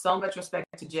so much respect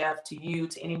to Jeff, to you,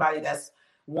 to anybody that's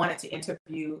wanted to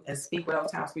interview and speak with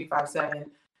O-Town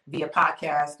 357 via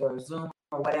podcast or Zoom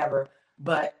or whatever.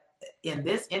 But in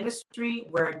this industry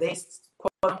where they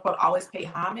quote unquote always pay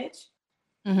homage,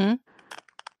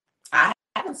 I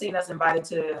haven't seen us invited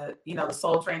to, the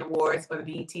Soul Train Awards or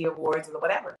the BET Awards or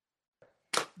whatever.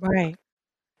 Right.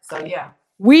 So, yeah.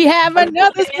 We have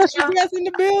another special guest in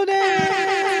the building.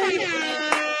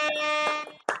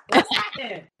 What's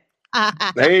happening?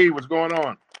 Hey, what's going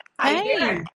on? How you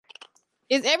doing?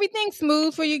 Is everything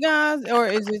smooth for you guys, or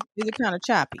is it kind of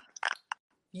choppy?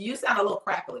 You sound a little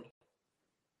crackly.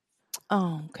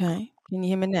 Oh, okay. Can you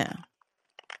hear me now?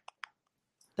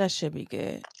 That should be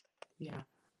good. Yeah.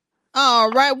 All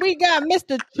right, we got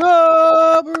Mr.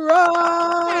 Chubb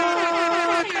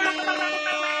Rock.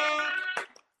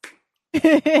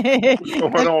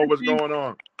 What's going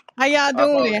on? How y'all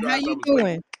doing? How you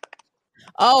doing?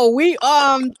 Oh, we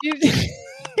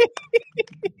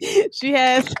she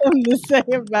has something to say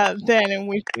about that,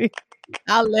 and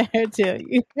I'll let her tell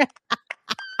you.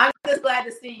 I'm just glad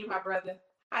to see you, my brother.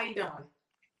 How you doing?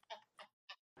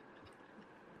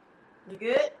 You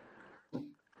good?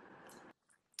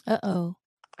 Uh-oh.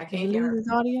 I Did he can't hear lose him. his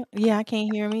audio? Yeah, I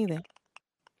can't hear him either.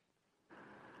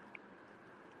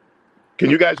 Can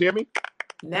you guys hear me?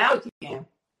 Now you can.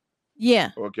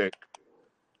 Yeah, Okay.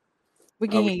 we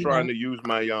I can was hear you trying now. to use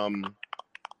my In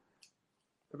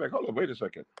fact, hold on, wait a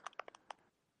second.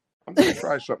 I'm gonna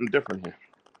try something different here.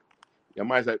 You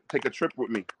might as well take a trip with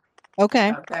me.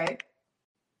 Okay. Okay.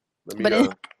 Let me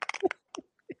But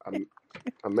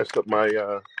I messed up my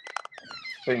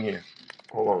thing here.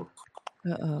 Hold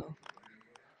on. uh-oh.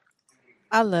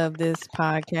 I love this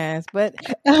podcast, but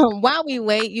while we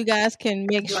wait, you guys can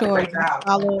make You're doing a sure great you job.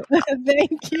 follow.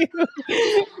 Thank you.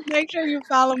 Make sure you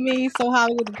follow me, So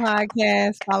Hollywood the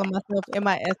podcast. Follow myself,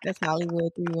 MISS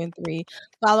Hollywood 313.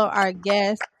 Follow our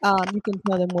guests. You can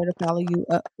tell them where to follow you.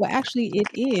 Well, actually, it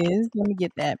is. Let me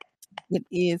get that. It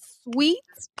is Sweet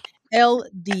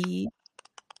LD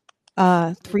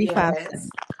 357. Yes.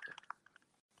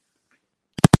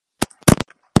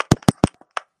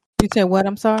 You said what?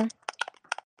 I'm sorry.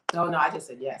 No, I just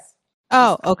said yes.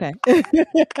 Oh, okay. We're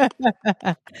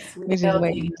Sweet just LD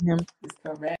waiting for him. is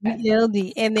correct.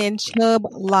 LD and then Chubb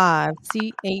Live,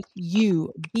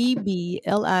 CHUBBLIVE.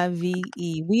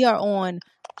 We are on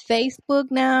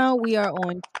Facebook now. We are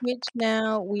on Twitch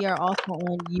now. We are also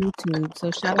on YouTube.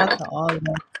 So shout out to all of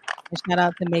them, and shout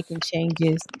out to making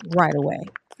changes right away.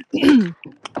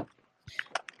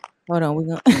 Hold on, we're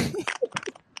gonna.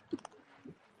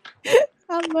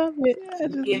 I love it. I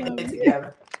just Getting love it it.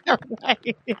 together.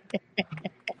 Right.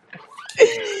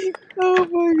 Oh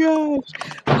my gosh.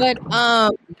 But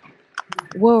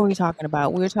what were we talking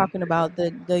about? We were talking about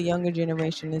the younger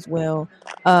generation as well.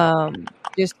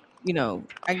 Just,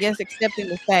 I guess accepting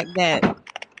the fact that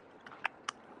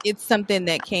it's something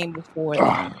that came before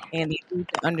them and they need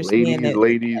to understand that.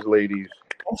 Ladies.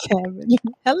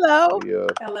 Hello.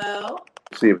 Hello.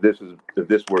 See if this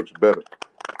works better.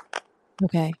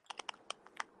 Okay.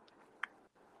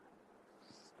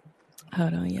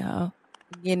 Hold on, y'all.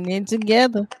 Getting it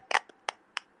together.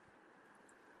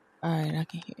 All right, I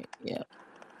can hear it. Yep.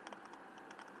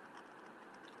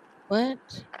 What?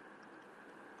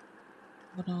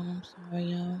 Hold on, I'm sorry,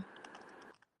 y'all.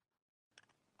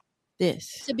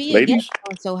 This to be Ladies? a guest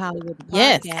on So Hollywood the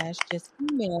podcast, just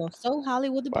email So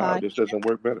Hollywood the Wow, this doesn't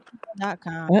work better.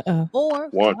 podcast.com or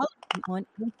One. follow me on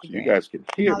Instagram. So you guys can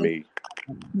hear me,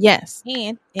 Yes,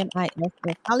 and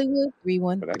MISS Hollywood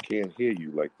 313. but I can't hear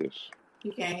you like this.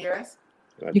 You can't hear us?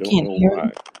 And I You don't can't know hear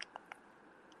why.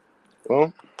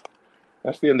 Well,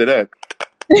 that's the end of that.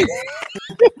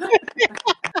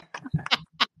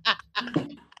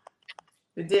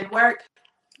 It didn't work.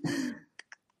 He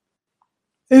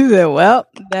said, well,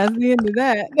 that's the end of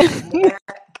that.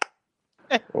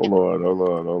 Hold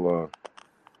on.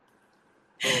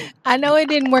 I know it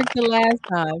didn't work the last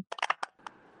time.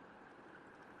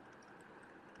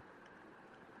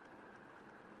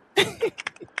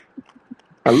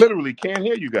 I literally can't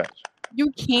hear you guys.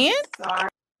 You can't?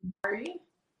 Sorry.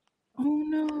 Oh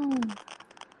no.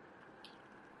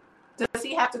 Does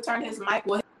he have to turn his mic?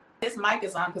 Well, his mic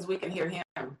is on because we can hear him.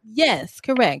 Yes,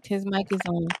 correct. His mic is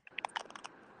on.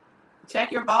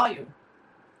 Check your volume.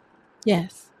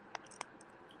 Yes.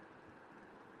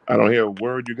 I don't hear a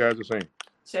word you guys are saying.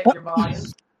 Check your volume.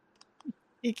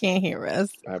 He can't hear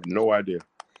us. I have no idea.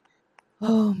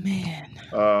 Oh man.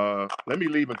 Let me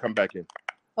leave and come back in.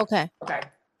 Okay.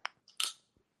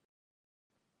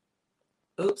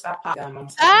 Oops, I popped them. I'm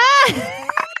sorry.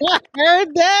 I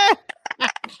heard that.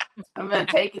 I'm gonna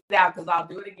take it out because I'll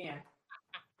do it again.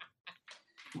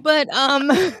 But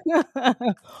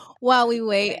while we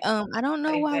wait, I don't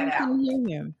know why we couldn't hear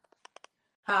him.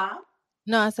 Huh?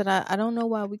 No, I said I don't know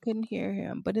why we couldn't hear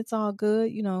him, but it's all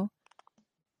good,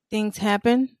 things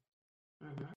happen.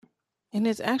 Mm-hmm. And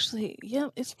it's actually,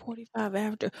 it's 45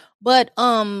 after. But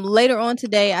later on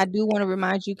today, I do want to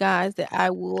remind you guys that I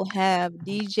will have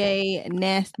DJ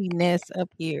Nastiness up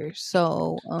here.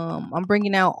 So I'm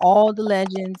bringing out all the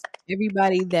legends,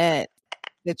 everybody that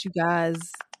you guys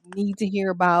need to hear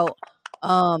about,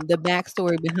 the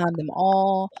backstory behind them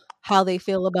all, how they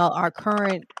feel about our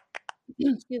current,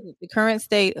 the current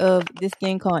state of this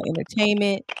thing called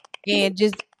entertainment, and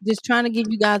just trying to give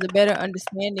you guys a better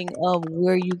understanding of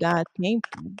where you guys came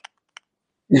from.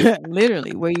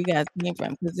 Literally where you guys came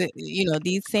from, because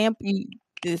these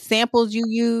the samples you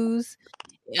use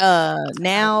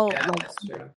now,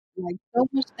 like so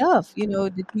much stuff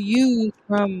that you use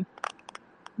from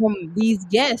these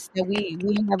guests that we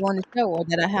have on the show, or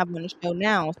that I have on the show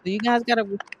now. So you guys gotta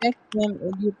respect them,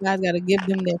 and you guys gotta give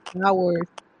them their flowers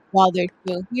while they're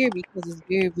still here, because it's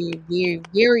very, very, very,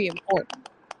 very important.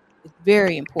 It's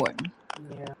very important.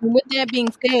 Yeah. And with that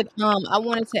being said, I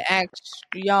wanted to ask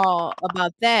y'all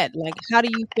about that. Like, how do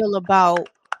you feel about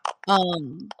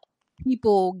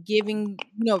people giving,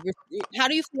 how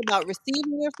do you feel about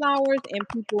receiving your flowers and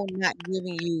people not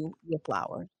giving you your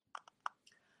flowers?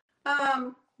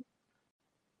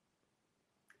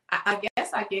 I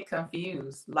guess I get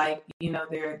confused. Like,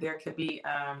 there could be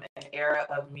an era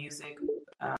of music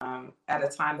at a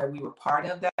time that we were part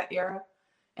of that era,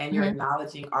 and you're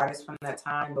acknowledging artists from that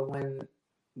time, but when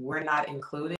we're not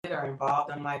included or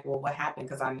involved, I'm like, well, what happened?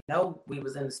 Because I know we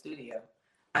was in the studio.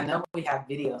 I know we have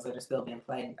videos that are still being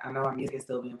played. I know our music is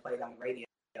still being played on the radio.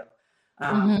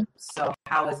 So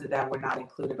how is it that we're not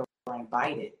included or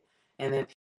invited? And then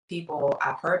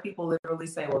I've heard people literally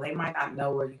say, well, they might not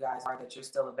know where you guys are, that you're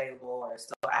still available or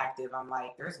still active. I'm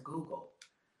like, there's Google.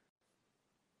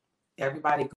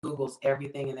 Everybody Googles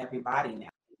everything and everybody now.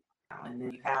 And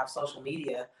then you have social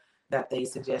media that they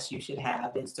suggest you should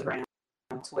have, Instagram,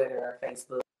 Twitter,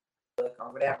 Facebook,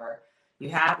 or whatever. You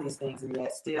have these things, and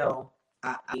yet still,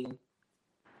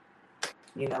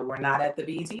 we're not at the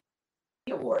BET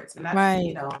Awards. And that's,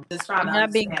 right. I'm just trying to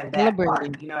understand that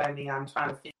part. You know what I mean? I'm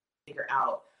trying to figure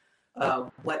out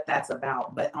what that's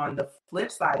about. But on the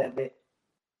flip side of it,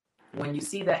 when you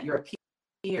see that your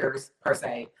peers, per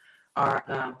se,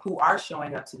 are who are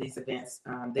showing up to these events,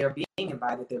 they're being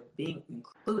invited, they're being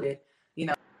included,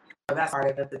 that's part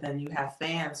of it. But then you have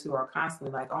fans who are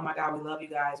constantly like, oh my God, we love you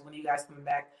guys. When are you guys coming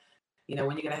back? When you're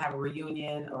going to have a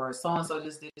reunion, or so-and-so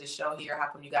just did this show here. How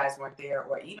come you guys weren't there?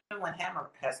 Or even when Hammer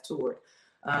has toured,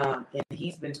 and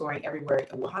he's been touring everywhere.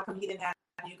 Well, how come he didn't have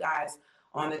you guys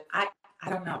on it? I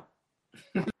don't know.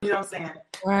 You know what I'm saying?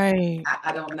 Right.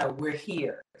 I don't know. We're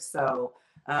here. So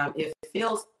it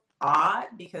feels odd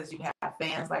because you have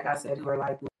fans, like I said, who are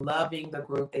like loving the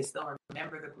group. They still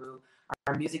remember the group.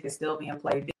 Our music is still being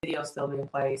played, videos still being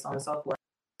played, so on and so forth.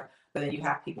 But then you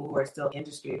have people who are still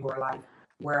industry who are like,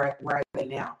 where are they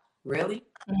now? Really?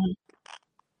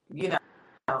 If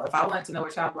I want to know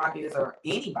where Chop Rock is, or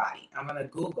anybody, I'm gonna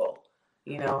Google.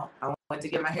 I went to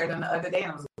get my hair done the other day,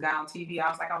 and I was guy on TV. I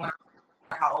was like, I wonder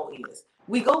how old he is.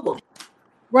 We Googled.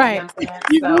 Right.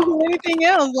 You Google anything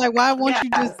else? Like, why won't you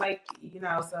just? It's like,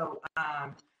 so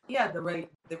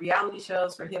the reality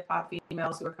shows for hip hop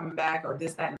females who are coming back, or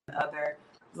this, that, and the other.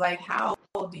 Like, how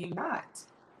old do you not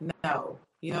know?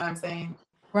 You know what I'm saying?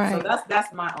 Right. So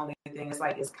that's my only thing. It's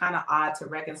like, it's kind of odd to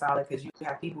reconcile it, because you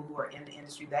have people who are in the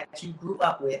industry that you grew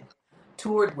up with,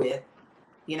 toured with,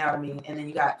 you know what I mean? And then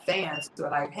you got fans who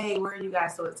are like, hey, where are you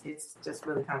guys? So it's just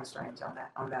really kind of strange on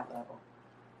that level.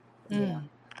 Yeah.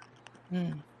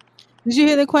 Did you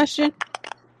hear the question?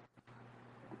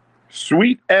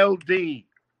 Sweet LD.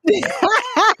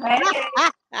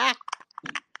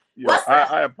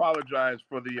 I apologize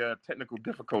for the technical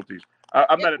difficulties.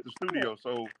 I'm not at the studio,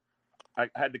 so I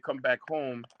had to come back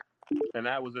home, and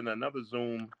I was in another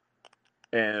Zoom,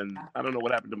 and I don't know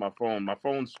what happened to my phone. My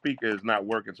phone speaker is not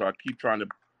working, so I keep trying to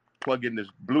plug in this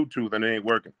Bluetooth, and it ain't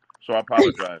working. So I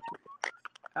apologize.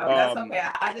 That's okay.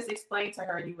 I just explained to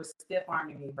her you were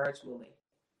stiff-arming me virtually.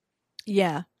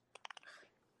 Yeah,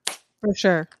 for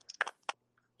sure.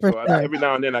 Every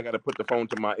now and then I got to put the phone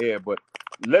to my ear, but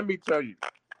let me tell you,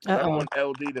 I don't want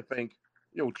LD to think,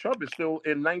 Chubb is still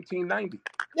in 1990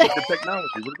 with the technology.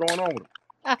 What's going on with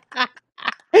him?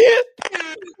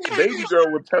 Baby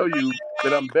girl will tell you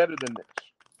that I'm better than this.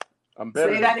 I'm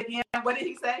better. Say that again. What did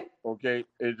he say? Okay,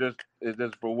 it's just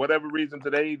for whatever reason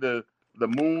today the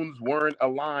moons weren't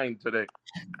aligned today.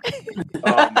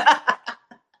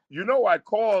 I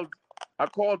called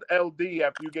LD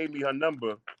after you gave me her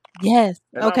number. Yes.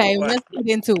 Okay, let's get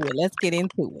into it.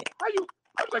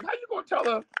 I was like, how you gonna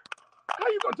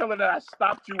tell her that I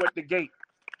stopped you at the gate?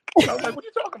 I was like, what are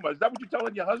you talking about? Is that what you're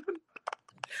telling your husband?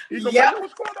 He's like,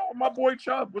 what's going on with my boy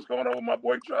Chubb? What's going on with my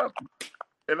boy Chubb?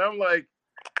 And I'm like,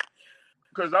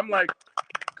 because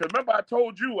remember I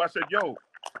told you, I said, yo,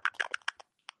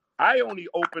 I only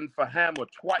opened for Hammer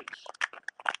twice.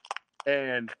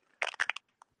 And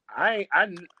I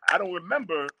don't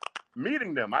remember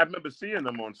meeting them. I remember seeing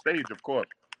them on stage, of course.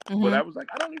 But I was like,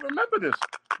 I don't even remember this.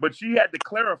 But she had to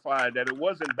clarify that it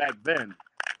wasn't back then.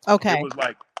 Okay. It was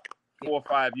like 4 or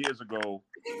 5 years ago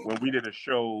when we did a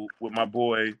show with my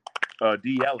boy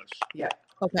D. Ellis. Yeah.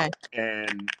 Okay.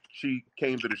 And she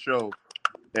came to the show,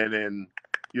 and then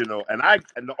and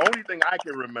the only thing I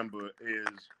can remember is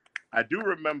I do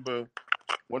remember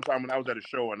one time when I was at a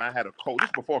show and I had a cold.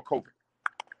 This was before COVID,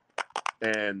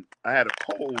 and I had a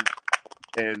cold,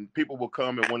 and people would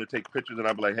come and want to take pictures, and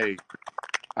I'd be like, hey,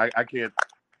 I can't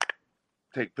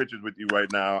take pictures with you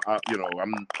right now. I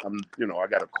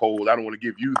got a cold. I don't want to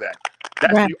give you that.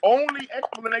 That's the only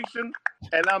explanation,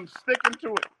 and I'm sticking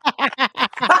to it.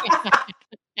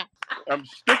 I'm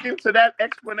sticking to that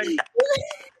explanation.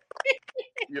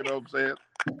 You know what I'm saying?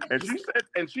 And she said,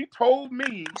 and she told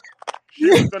me she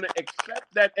was going to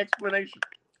accept that explanation.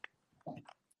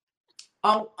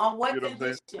 On what You know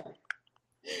condition?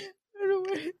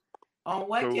 On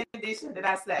what condition did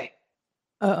I say?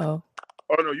 Uh-oh.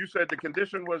 Oh, no, you said the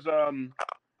condition was,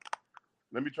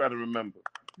 let me try to remember.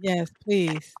 Yes,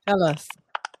 please. Tell us.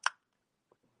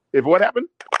 If what happened?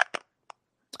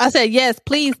 I said, yes,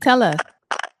 please tell us.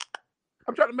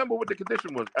 I'm trying to remember what the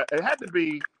condition was. It had to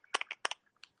be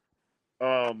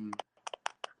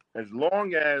as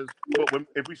long as, but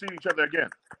if we see each other again,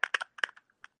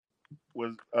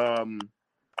 was well,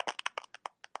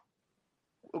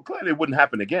 clearly it wouldn't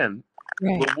happen again.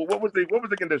 Right. What was the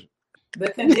condition?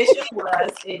 The condition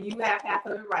was, and you have half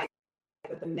of it right,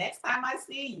 but the next time I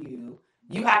see you,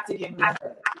 you have to give me a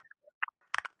hug.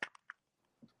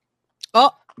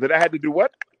 Oh. That I had to do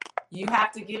what? You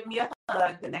have to give me a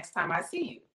hug the next time I see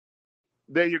you.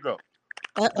 There you go.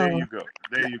 Uh-oh. There you go.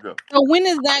 There you go. So when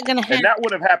is that going to happen? And that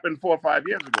would have happened 4 or 5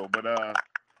 years ago, but I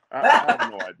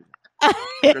have no idea.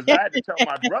 Because I had to tell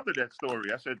my brother that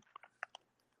story. I said,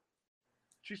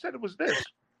 she said it was this.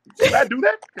 Did I do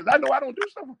that? Because I know I don't do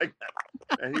something like that.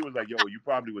 And he was like, yo, you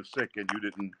probably was sick and you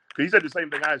didn't. Because he said the same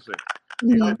thing I said.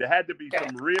 He said there had to be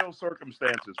some real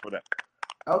circumstances for that.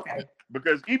 Okay.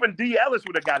 Because even D. Ellis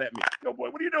would have got at me. Yo, boy,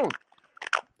 what are you doing?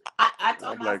 I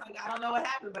told him, I don't know what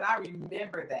happened, but I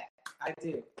remember that. I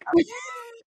do.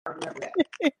 I remember that.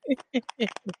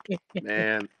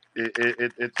 Man,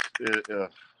 it's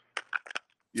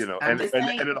you know, and it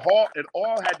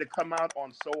all had to come out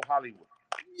on So Hollywood.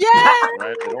 Yeah.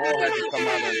 Right? It all had to come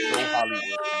out on So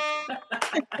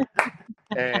Hollywood.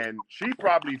 And she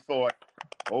probably thought,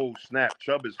 oh snap,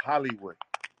 Chubb is Hollywood.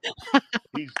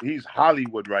 He's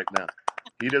Hollywood right now.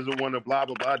 He doesn't want to blah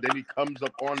blah blah. Then he comes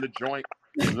up on the joint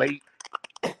late.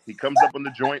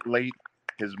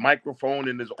 His microphone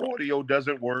and his audio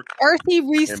doesn't work. Or he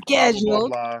rescheduled.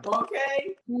 Blah, blah, blah.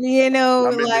 Okay. You know,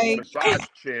 I'm in like this massage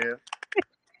chair.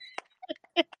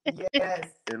 Yes.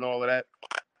 And all of that.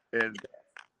 And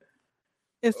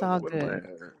it's all good.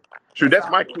 Shoot, that's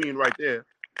my queen right there.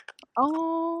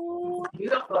 Oh,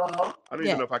 beautiful. I don't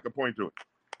even know if I could point to it.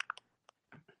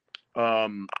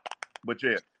 But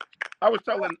yeah, I was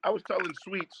telling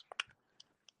Sweets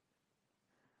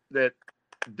that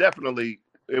definitely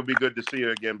it would be good to see her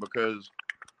again, because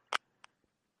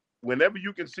whenever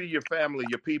you can see your family,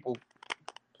 your people,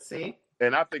 see,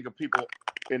 and I think of people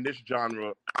in this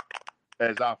genre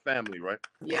as our family, right?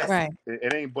 Yes. Right.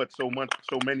 It ain't but so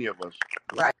many of us.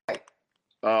 Right.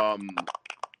 And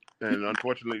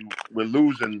unfortunately, we're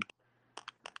losing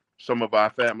some of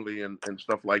our family and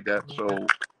stuff like that. So,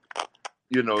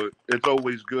 you know, it's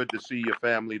always good to see your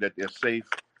family, that they're safe,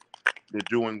 they're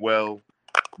doing well.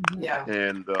 Yeah.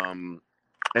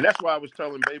 And that's why I was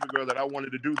telling Baby Girl that I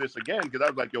wanted to do this again, because I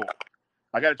was like, yo,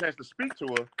 I got a chance to speak to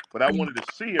her, but I wanted to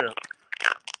see her,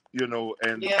 you know,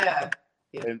 and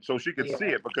and so she could see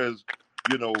it, because,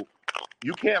 you know,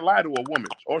 you can't lie to a woman.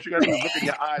 All she got to do is look in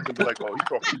your eyes and be like, oh, he's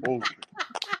talking bullshit.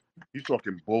 He's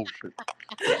talking bullshit.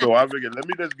 So I figured, let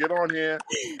me just get on here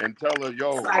and tell her,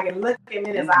 yo, so I can look him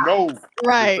in his eyes. Know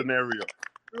right. the scenario.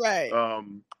 Right.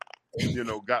 You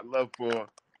know, got love for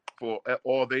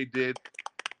all they did.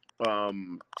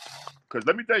 Because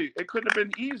let me tell you, it couldn't have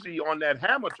been easy on that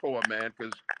Hammer tour, man,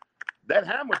 because that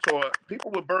Hammer tour, people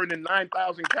were burning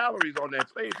 9,000 calories on that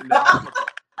stage in that Hammer tour.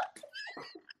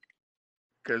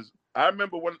 Because I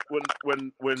remember when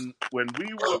we were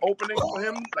opening for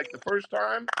him, like the first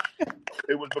time,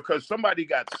 it was because somebody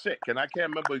got sick, and I can't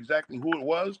remember exactly who it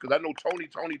was, because I know Tony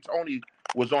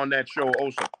was on that show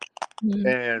also. Mm-hmm.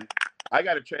 And I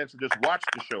got a chance to just watch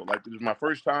the show. Like, this was my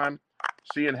first time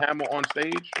seeing Hammer on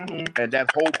stage, and that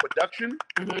whole production,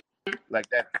 like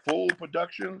that full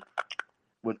production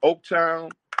with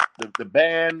Oaktown, the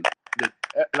band,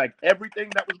 like everything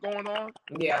that was going on.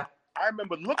 Yeah. I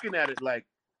remember looking at it like,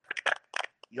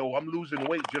 yo, I'm losing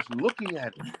weight just looking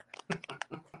at it.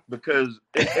 Because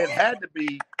it had to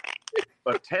be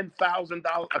a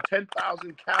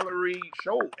 $10,000 calorie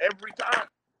show every time.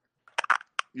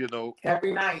 You know,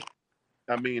 every night.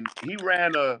 I mean, he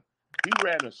ran a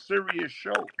serious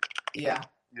show. Yeah.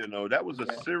 You know, that was a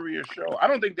serious show. I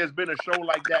don't think there's been a show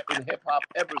like that in hip hop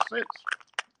ever since.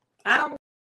 I don't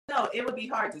know. It would be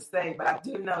hard to say, but I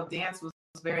do know dance was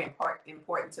very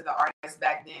important to the artists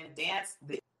back then. Dance,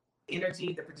 the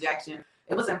energy, the projection,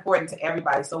 it was important to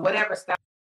everybody. So whatever style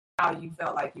you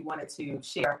felt like you wanted to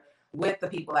share with the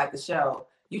people at the show,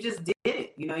 you just did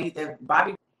it. You know,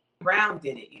 Bobby Brown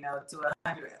did it, you know, to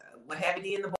 100. With Heavy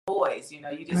D and the Boys, you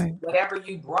know, you just, whatever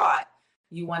you brought,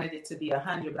 you wanted it to be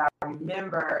 100. But I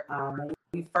remember when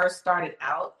we first started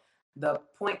out, the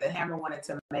point that Hammer wanted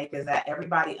to make is that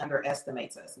everybody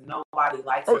underestimates us. Nobody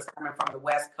likes us coming from the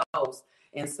West Coast.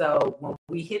 And so when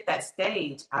we hit that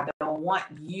stage, I don't want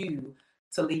you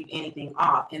to leave anything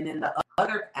off. And then the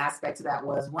other aspect to that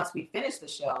was once we finished the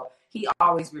show, he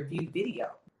always reviewed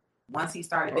video. Once he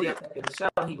started videotaping the show,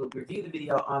 he would review the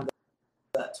video on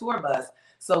the tour bus.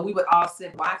 So we would all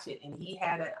sit, watch it, and he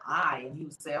had an eye, and he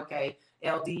would say, okay,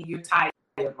 LD, you're tired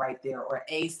right there, or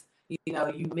Ace, you know,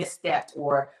 you misstepped,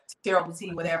 or Terrible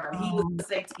T, whatever. And he would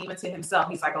say even to himself,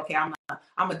 he's like, okay, I'm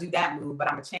gonna do that move, but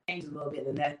I'm gonna change a little bit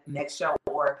in the next show,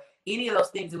 or any of those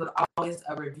things. It was always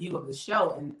a review of the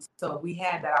show. And so we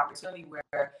had that opportunity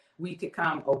where we could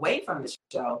come away from the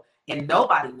show and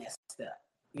nobody messed up.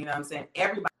 You know what I'm saying?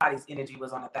 Everybody's energy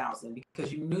was on 1,000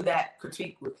 because you knew that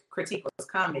critique was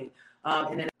coming.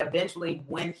 And then eventually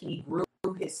when he grew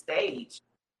his stage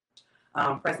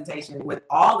presentation with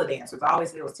all the dancers, I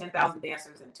always said it was 10,000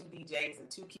 dancers and 2 DJs and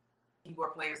 2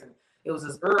 keyboard players, and it was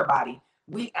this everybody.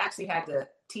 We actually had to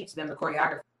teach them the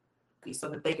choreography so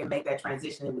that they can make that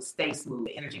transition. It would stay smooth,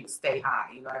 the energy would stay high,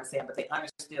 you know what I'm saying? But they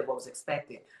understood what was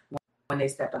expected when they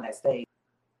stepped on that stage.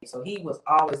 So he was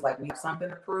always like, we have something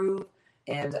to prove,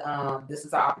 and this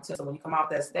is our opportunity. So when you come off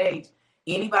that stage,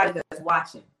 anybody that's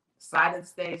watching, side of the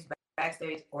stage,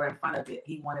 backstage, or in front of it,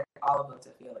 he wanted all of them to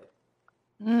feel it.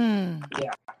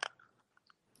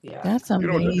 Yeah. That's amazing. You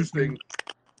know what's interesting?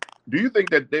 Do you think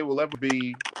that they will ever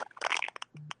be,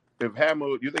 do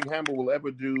you think Hammer will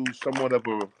ever do somewhat of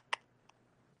a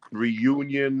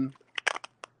reunion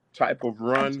type of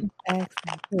run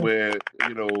where,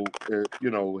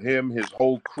 him, his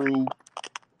whole crew,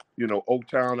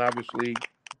 Oaktown obviously,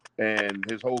 and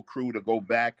his whole crew to go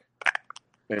back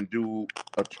and do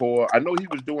a tour? I know he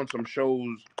was doing some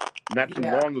shows not too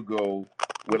long ago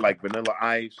with like Vanilla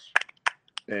Ice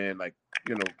and like,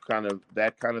 kind of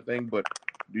that kind of thing, but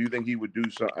do you think he would do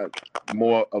some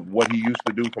more of what he used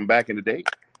to do from back in the day?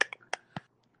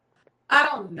 I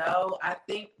don't know. I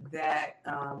think that,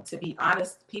 to be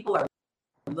honest, people are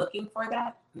looking for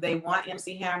that. They want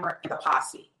MC Hammer and the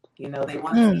Posse. They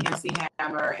want to see MC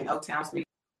Hammer and Oaktown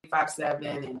 357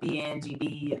 and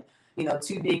BNGB and,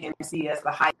 2 big MCs,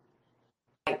 the hype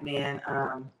man.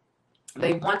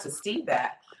 They want to see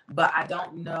that, but I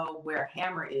don't know where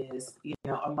Hammer is,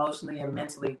 emotionally and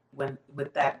mentally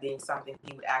with that being something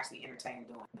he would actually entertain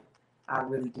doing. I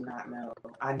really do not know.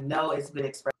 I know it's been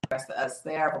expressed to us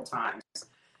several times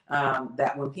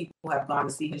that when people have gone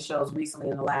to see his shows recently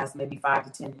in the last maybe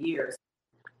 5 to 10 years,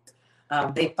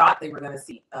 they thought they were going to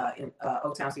see in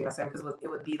Oaktown 357 because it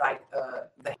would be like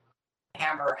the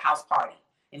Hammer house party,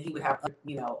 and he would have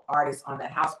artists on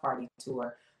that house party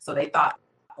tour. So they thought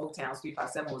Oaktown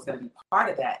 357 was going to be part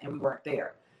of that, and we weren't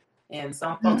there. And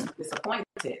some folks were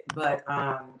disappointed, but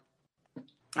I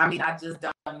just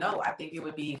don't know. I think it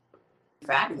would be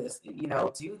fabulous, to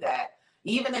do that,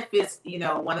 even if it's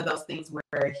one of those things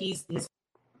where his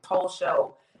whole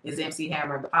show is MC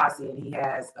Hammer and the Posse, and he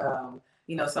has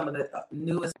some of the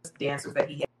newest dancers that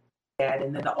he had,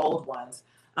 and then the old ones.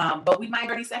 But we might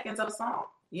 30 seconds of a song,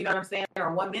 you know what I'm saying,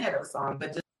 or 1 minute of a song,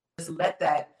 but just let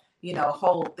that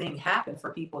whole thing happen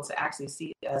for people to actually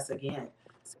see us again.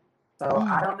 So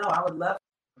I don't know. I would love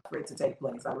for it to take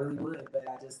place. I really would, but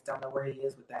I just don't know where he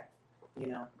is with that.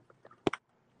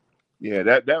 Yeah,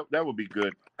 that would be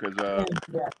good because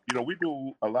we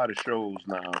do a lot of shows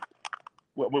now.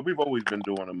 Well, we've always been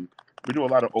doing them. We do a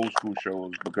lot of old school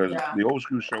shows because the old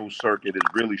school show circuit is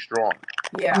really strong.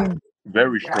 Yeah,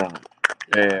 very strong.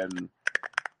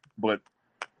 But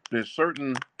there's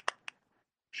certain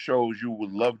shows you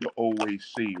would love to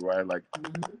always see, right? Like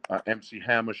MC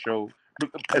Hammer show,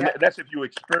 and that's if you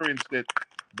experienced it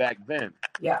back then.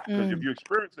 Yeah. Because if you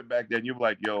experienced it back then, you're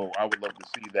like, yo, I would love to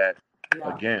see that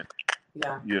again.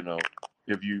 Yeah.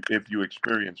 If you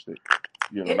experienced it.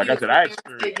 If like I said, I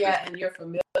experienced it. Yeah, and you're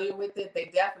familiar with it, they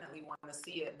definitely want to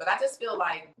see it. But I just feel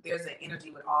like there's an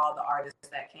energy with all the artists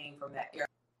that came from that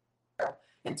era.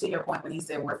 And to your point, when he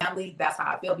said we're family, that's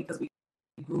how I feel because we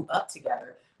grew up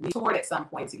together. We toured at some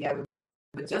point together.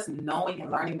 But just knowing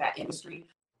and learning that industry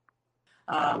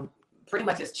pretty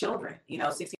much as children,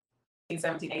 16,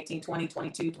 17, 18, 20,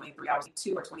 22, 23. I was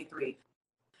 2 or 23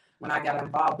 when I got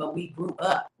involved. But we grew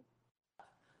up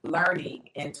learning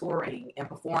and touring and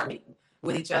performing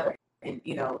with each other and,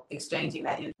 exchanging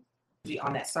that energy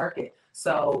on that circuit.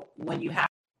 So when you have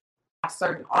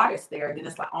certain artists there, then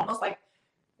it's like almost like,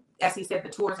 as he said, the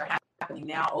tours are happening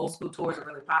now. Old school tours are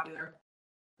really popular.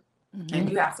 And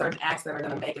you have certain acts that are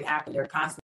going to make it happen. They're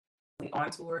constantly on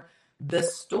tour. The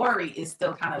story is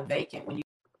still kind of vacant when you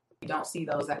don't see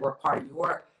those that were part of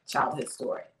your childhood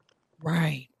story.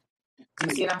 Right.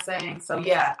 You see what I'm saying? So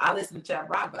yeah, I listen to Chubb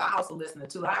Rock, but I also listen to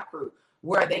Too Hot Crew.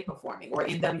 Where are they performing? Or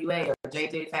NWA or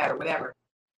JJ Fad or whatever.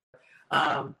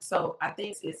 So I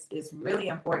think it's really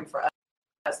important for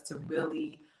us to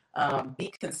really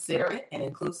be considerate and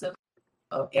inclusive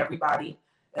of everybody.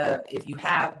 If you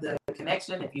have the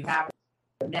connection, if you have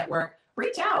the network,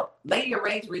 reach out. Lady of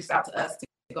Rage reached out to us to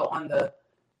go on the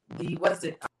what is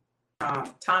it?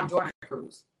 Tom Jordan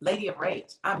cruise. Lady of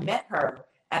Rage. I met her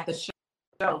at the show.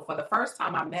 For the first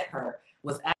time I met her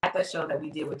was at the show that we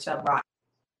did with Chubb Rock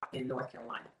in North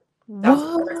Carolina. That was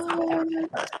the first time I ever met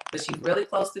her. But she's really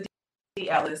close to D.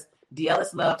 Ellis. D.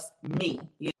 Ellis loves me,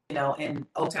 you know, and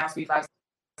Old Town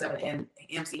 357 and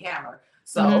MC Hammer.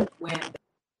 So when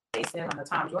they said on the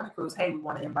Tom Jordan cruise, hey, we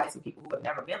want to invite some people who have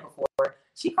never been before,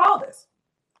 she called us.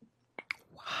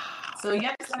 Wow. So you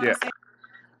understand what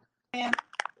I'm saying?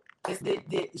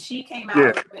 She came out a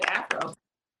little bit after Old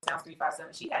Town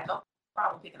 357. She had no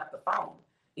problem picking up the phone,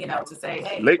 you know, to say,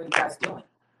 hey, what are you guys doing?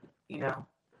 You know.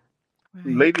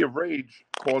 Lady of Rage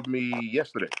called me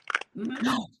yesterday.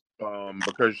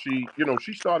 Because she, you know,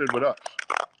 she started with us.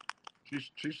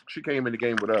 She came in the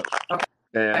game with us. Okay.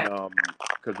 And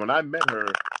because when I met her,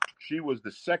 she was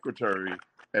the secretary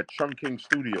at Chung King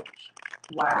Studios.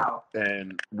 Wow.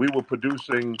 And we were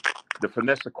producing the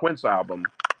Vanessa Quince album,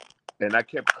 and I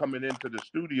kept coming into the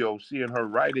studio, seeing her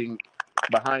writing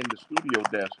behind the studio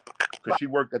desk because she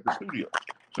worked at the studio.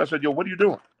 So I said, yo, what are you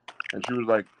doing? And she was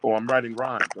like, oh, I'm writing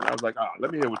rhymes. And I was like,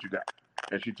 let me hear what you got.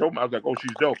 And she told me, I was like, oh,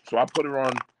 she's dope. So I put her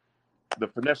on the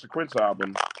Vanessa Quince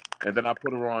album, and then I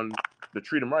put her on the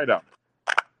Treat 'Em Right album.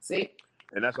 See?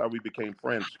 And that's how we became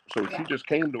friends. So she just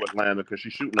came to Atlanta because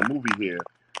she's shooting a movie here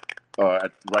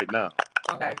right now.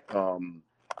 Okay.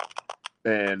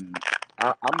 And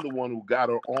I'm the one who got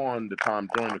her on the Tom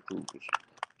Joyner cruise.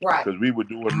 Right. Because we were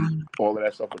doing all of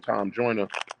that stuff with Tom Joyner.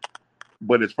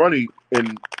 But it's funny,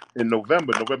 in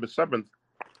November 7th,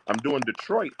 I'm doing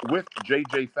Detroit with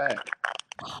JJ Fad.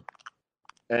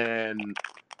 And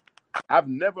I've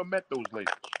never met those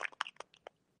ladies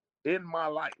in my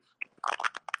life.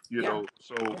 You know,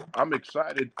 so I'm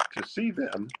excited to see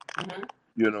them,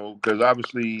 you know, because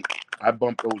obviously I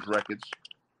bumped those records.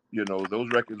 You know, those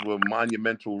records were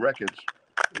monumental records.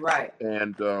 Right.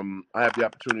 And I have the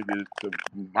opportunity to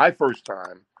my first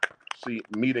time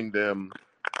meeting them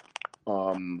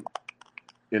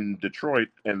in Detroit.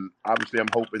 And obviously I'm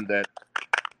hoping that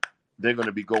they're going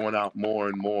to be going out more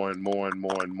and more and more and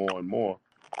more and more and more,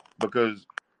 because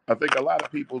I think a lot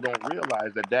of people don't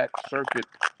realize that circuit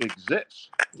exists.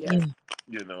 Yeah.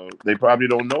 You know, they probably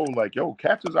don't know, like, yo,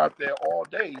 Cats is out there all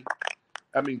day.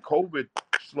 I mean, COVID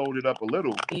slowed it up a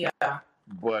little. Yeah.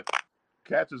 But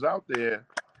Cats is out there,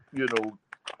 you know,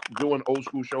 doing old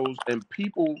school shows, and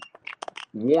people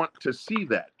want to see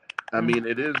that. I mean,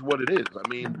 it is what it is. I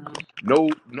mean, no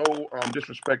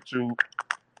disrespect to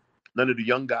none of the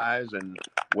young guys and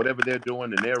whatever they're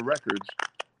doing in their records,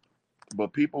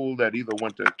 but people that either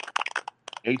went to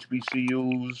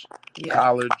HBCUs,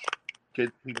 college,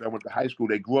 people that went to high school,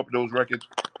 they grew up with those records.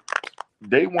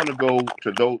 They want to go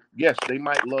to those. Yes, they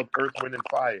might love Earth, Wind, and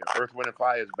Fire. Earth, Wind, and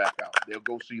Fire is back out. They'll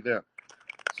go see them.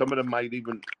 Some of them might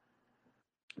even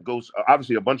go.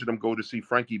 Obviously, a bunch of them go to see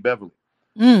Frankie Beverly.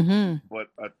 But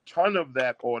a ton of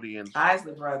that audience,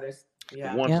 Isley Brothers,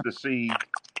 wants to see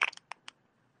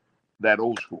that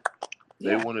old school.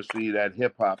 They want to see that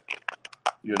hip hop.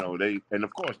 You know, and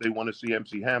of course they want to see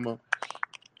MC Hammer,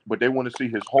 but they want to see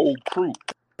his whole crew.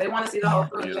 They want to see the whole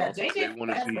crew. Yeah, JJ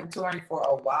has been touring for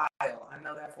a while. I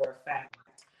know that for a fact.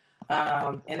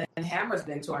 And then Hammer's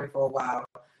been touring for a while.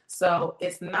 So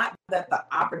it's not that the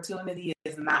opportunity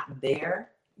is not there.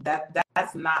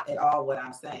 That's not at all what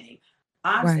I'm saying.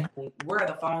 I'm saying, where are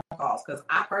the phone calls? Because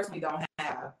I personally don't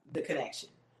have the connection.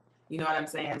 You know what I'm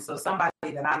saying? So somebody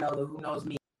that I know who knows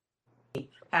me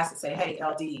has to say, hey,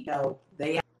 LD, you know,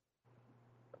 they have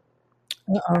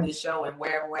this show, and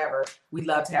wherever, we'd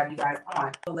love to have you guys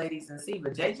on. Ladies and see,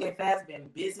 but JJ Fad's been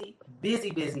busy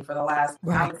for the last,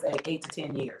 I would say, 8 to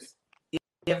 10 years,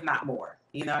 if not more.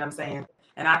 You know what I'm saying?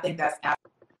 And I think that's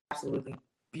absolutely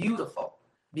beautiful,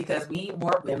 because we need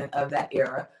more women of that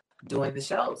era doing the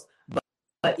shows.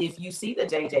 But if you see the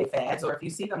JJ Fads, or if you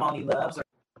see the Moni Loves,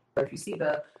 or if you see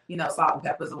the, you know, Salt and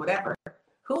Peppers or whatever,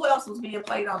 who else was being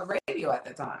played on the radio at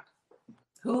the time?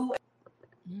 Who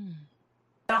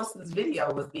else's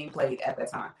video was being played at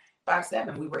that time?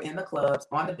 5-7, we were in the clubs,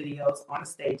 on the videos, on the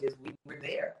stages, we were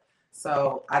there.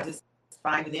 So I just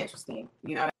find it interesting,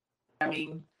 you know what I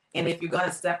mean? And if you're going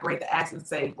to separate the acts and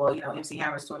say, well, you know, MC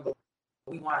Hammer's doing what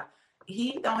we want,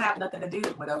 he don't have nothing to do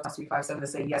with those 357 to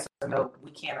say yes or no,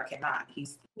 we can or cannot.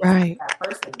 He's not that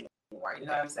person anymore, you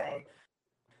know what I'm saying?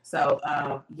 So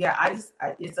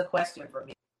it's a question for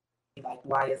me. Like,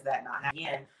 why is that not happening?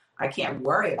 Again, I can't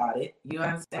worry about it. You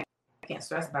understand? I can't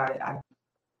stress about it. I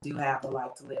do have a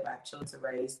life to live. I have children to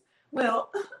raise.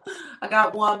 Well, I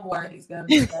got one more. He's going to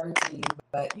be 17,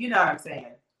 but you know what I'm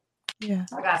saying? Yeah.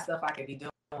 I got stuff I could be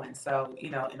doing. So,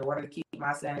 in order to keep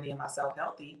my sanity and myself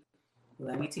healthy,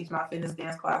 let me teach my fitness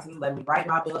dance classes, let me write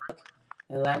my book,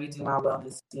 and let me do my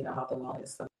wellness, health and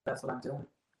wellness. So that's what I'm doing.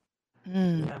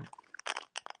 Yeah.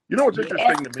 You know what's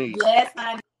interesting to me? Yes,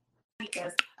 honey,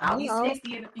 because I'll be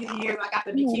 60 in a few years. I got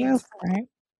to be cute. Right.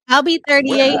 I'll be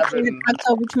 38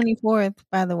 October 24th,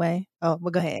 by the way. Oh,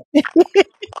 well, go ahead.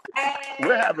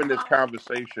 We're having this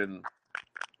conversation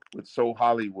with So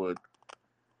Hollywood.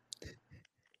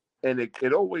 And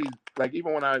it always, like,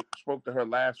 even when I spoke to her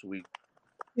last week,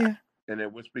 yeah, and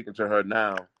then we're speaking to her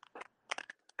now,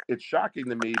 it's shocking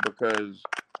to me because,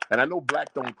 and I know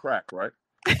black don't crack, right?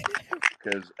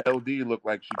 Because LD looked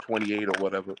like she's 28 or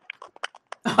whatever.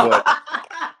 But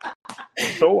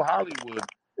So Hollywood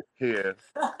here,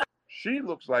 she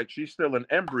looks like she's still an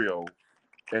embryo,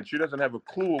 and she doesn't have a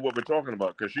clue of what we're talking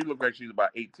about because she looks like she's about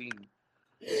 18.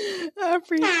 I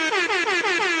appreciate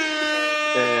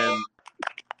it. And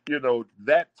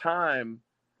that time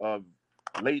of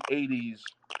late 80s,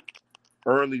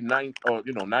 early 90s,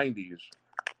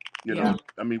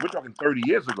 I mean, we're talking 30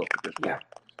 years ago at this point.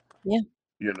 Yeah.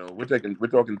 We're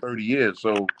talking 30 years.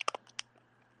 So,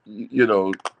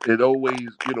 it always,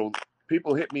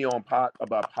 people hit me on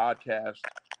about podcasts,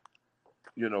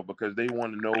 because they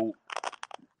want to know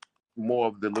more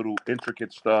of the little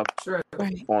intricate stuff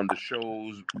on the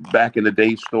shows, back in the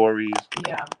day stories.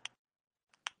 Yeah.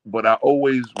 But I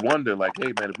always wonder, like,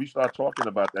 hey, man, if we start talking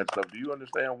about that stuff, do you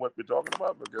understand what we're talking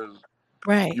about? Because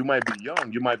you might be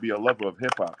young, you might be a lover of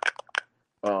hip hop.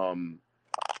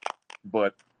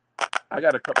 But I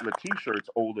got a couple of T-shirts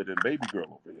older than Baby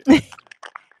Girl over here.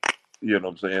 You know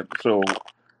what I'm saying? So,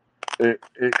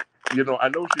 I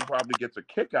know she probably gets a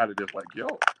kick out of this, like, yo.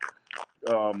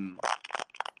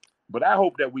 But I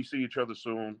hope that we see each other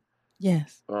soon.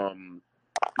 Yes.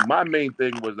 My main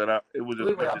thing was that it was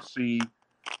just good to see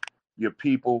your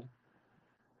people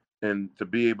and to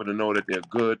be able to know that they're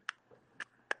good,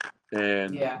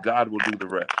 and God will do the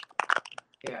rest.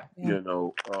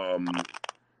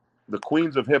 The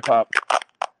Queens of Hip Hop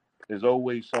is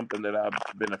always something that I've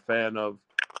been a fan of.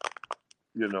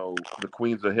 The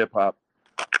Queens of Hip Hop,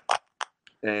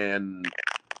 and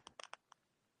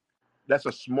that's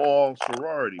a small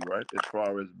sorority, right? As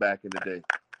far as back in the day,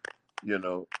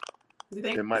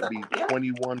 it might be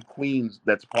 21 queens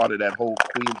that's part of that whole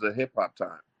Queens of Hip Hop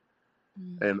time.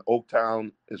 And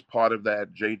Oaktown is part of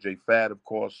that. JJ Fad, of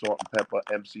course, Salt and Pepper,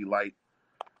 MC Light,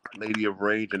 Lady of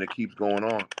Rage, and it keeps going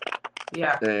on.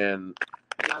 Yeah. And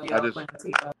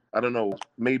I don't know,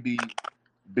 maybe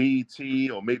BT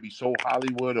or maybe So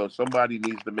Hollywood or somebody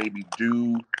needs to maybe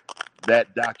do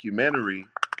that documentary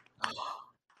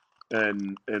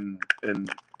and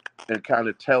kind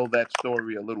of tell that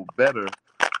story a little better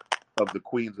of the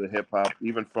Queens of Hip Hop,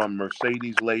 even from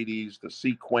Mercedes Ladies to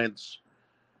Sequence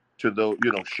to the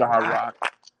Sha-Rock,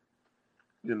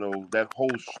 that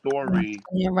whole story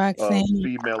of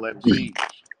female MCs,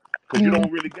 because you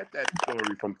don't really get that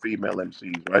story from female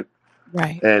MCs, right?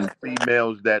 Right. And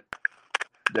females that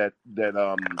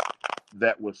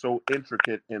were so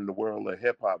intricate in the world of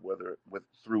hip hop, whether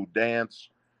through dance,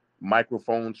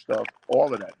 microphone stuff,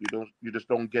 all of that. You just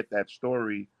don't get that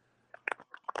story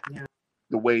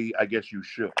the way I guess you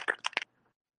should.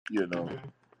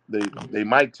 They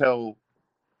might tell.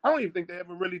 I don't even think they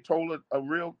ever really told a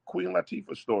real Queen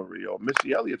Latifah story or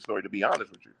Missy Elliott story, to be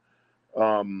honest with you.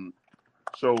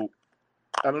 So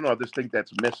I don't know. I just think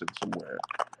that's missing somewhere.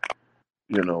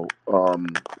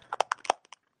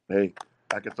 Hey,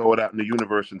 I can throw it out in the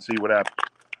universe and see what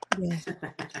happens.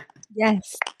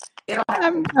 Yes.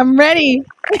 I'm ready.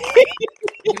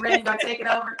 You ready to take it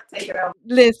over? Take it over.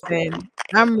 Listen,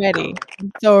 I'm ready.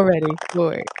 I'm so ready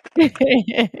for it. Make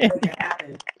it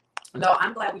happen. No,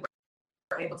 I'm glad we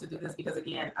were able to do this because,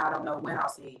 again, I don't know when I'll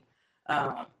see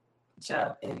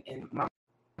Chubb and my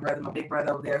big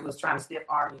brother over there who's trying to stiff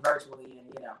arm me virtually,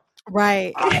 and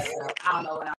right. I don't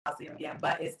know when I'll see him again,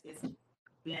 but it's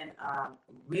been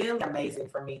really amazing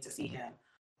for me to see him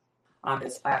on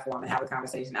this platform and have a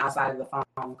conversation outside of the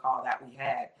phone call that we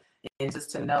had, and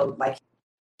just to know, like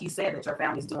he said, that your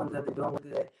family's doing good, they're doing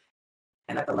good,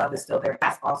 and that the love is still there.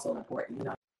 That's also important, you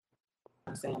know what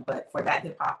I'm saying? But for that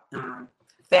hip hop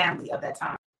family of that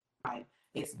time,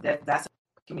 that's a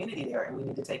community there, and we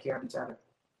need to take care of each other.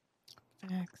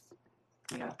 Facts.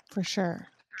 Yeah, for sure.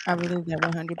 I believe that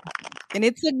 100%. And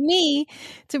it took me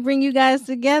to bring you guys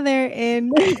together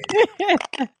and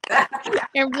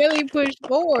and really push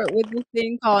forward with this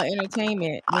thing called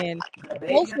entertainment. And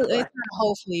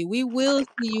hopefully we will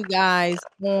see you guys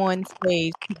on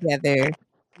stage together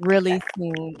really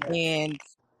soon. And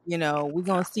we're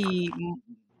gonna see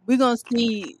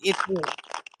it through.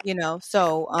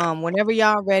 So whenever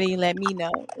y'all ready, let me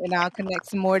know and I'll connect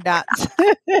some more dots.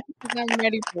 I'm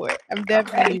ready for it. I'm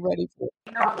definitely ready for it.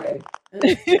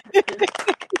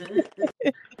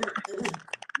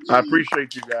 I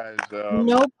appreciate you guys.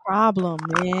 No problem,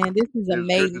 man. This is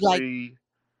amazing. Good to see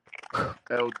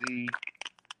LD.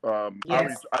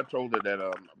 Yes. I told her that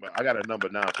I got a number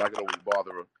now, so I can always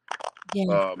bother her. Yes.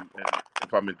 And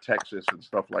if I'm in Texas and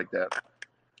stuff like that.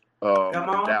 Come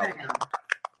on down.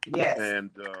 Yes.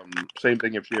 And same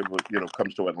thing if she ever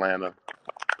comes to Atlanta.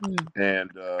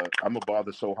 And I'm gonna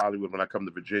bother So Hollywood when I come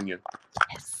to Virginia.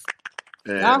 Yes.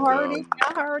 And, I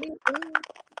heard it.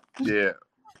 Yeah.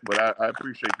 But I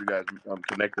appreciate you guys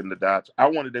connecting the dots. I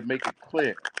wanted to make it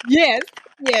clear. Yes.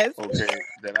 Okay,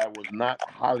 that I was not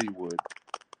Hollywood.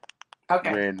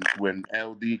 Okay. When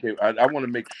LD came, I want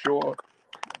to make sure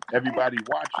everybody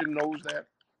watching knows that.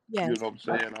 Yes. You know what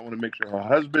I'm saying? I want to make sure her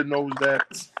husband knows that.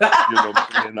 You know what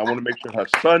I'm saying? I want to make sure her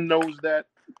son knows that.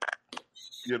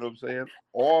 You know what I'm saying?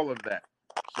 All of that.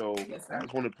 So I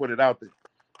just want to put it out there.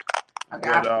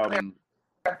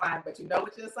 But you know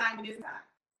what your assignment is not.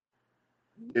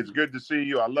 It's good to see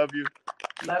you. I love you.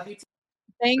 Love you too.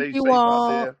 Thank you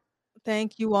all.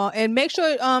 Thank you all. And make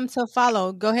sure to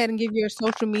follow. Go ahead and give your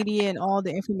social media and all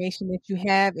the information that you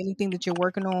have, anything that you're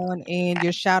working on, and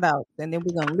your shout outs. And then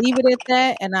we're gonna leave it at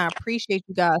that. And I appreciate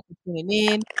you guys for tuning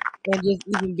in and just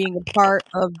even being a part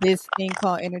of this thing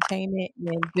called entertainment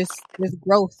and just this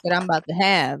growth that I'm about to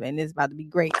have, and it's about to be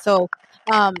great. So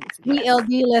Sweet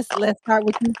LD, let's start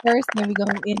with you first, and then we're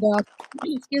gonna end off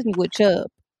with Chubb.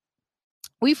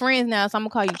 We friends now, so I'm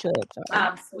gonna call you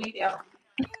Chubb. Sweet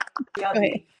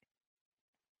LD.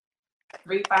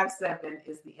 357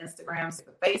 is the Instagram,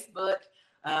 the Facebook.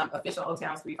 Official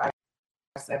O-Town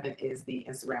 357 is the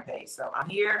Instagram page. So I'm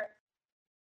here.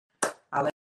 I'll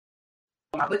let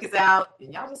my book is out,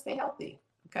 and y'all just stay healthy.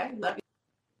 Okay, love you.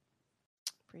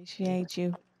 Appreciate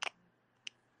you.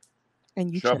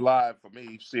 And you Chubb Live for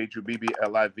me,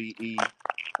 CHUBBLIVE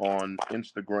on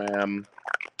Instagram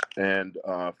and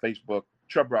Facebook.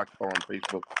 Chubb Rock on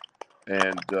Facebook.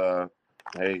 And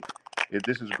hey,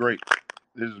 this is great.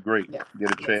 This is great. Yeah.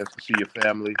 Get a chance to see your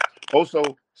family. Also,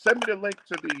 send me the link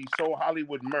to the So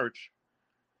Hollywood merch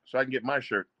so I can get my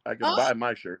shirt. I can buy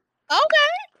my shirt.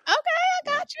 Okay,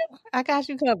 I got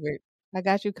you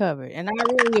covered. And I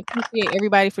really appreciate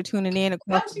everybody for tuning in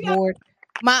across the board.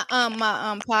 My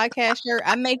podcast shirt,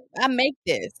 I make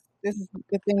this. This is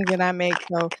the things that I make.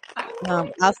 So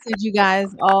I'll send you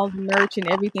guys all the merch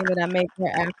and everything that I make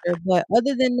thereafter. But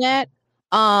other than that,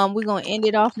 we're gonna end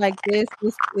it off like this.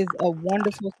 This is a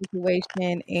wonderful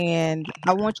situation, and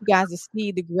I want you guys to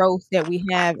see the growth that we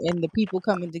have and the people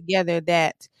coming together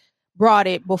that brought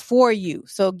it before you.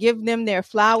 So give them their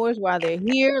flowers while they're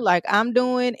here, like I'm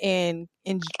doing, and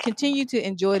continue to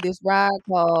enjoy this ride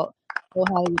called So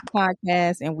Hollywood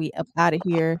Podcast. And we up out of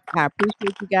here. I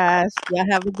appreciate you guys. Y'all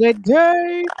have a good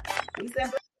day.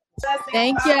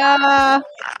 Thank y'all.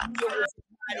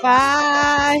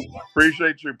 Bye.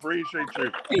 Appreciate you.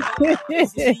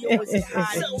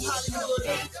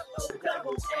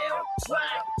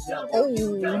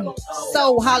 Oh,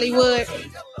 So Hollywood.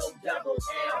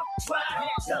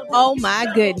 Oh my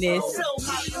goodness.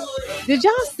 Did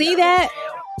y'all see that?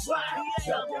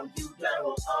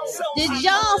 Did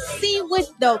y'all see what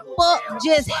the fuck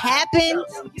just happened?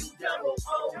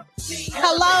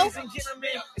 Hello?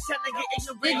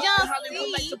 Did y'all see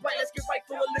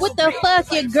what the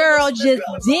fuck your girl just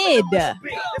did?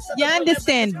 You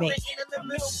understand me?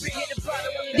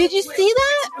 Did you see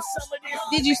that?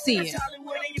 Did you see it?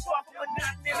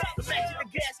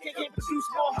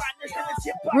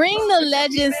 Bring the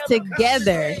legends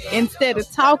together instead of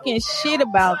talking shit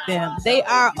about them. They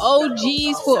are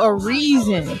OGs for a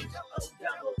reason.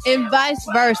 And vice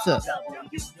versa.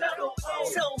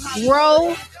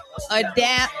 Grow,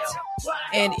 adapt,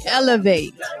 and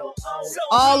elevate.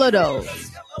 All of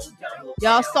those.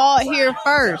 Y'all saw it here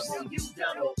first.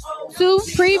 2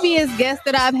 previous guests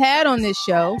that I've had on this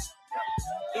show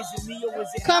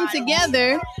come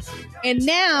together, and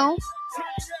now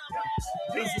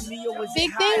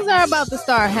big things are about to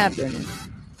start happening.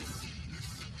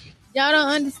 Y'all don't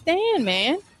understand,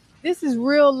 man. This is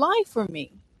real life for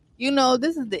me.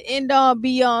 This is the end all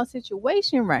be all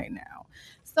situation right now.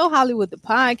 So Hollywood, the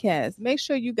podcast. Make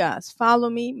sure you guys follow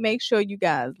me. Make sure you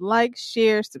guys like,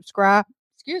 share, subscribe.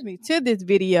 to this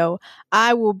video,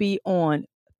 I will be on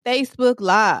Facebook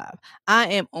Live. I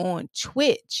am on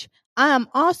Twitch. I am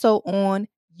also on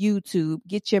YouTube.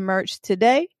 Get your merch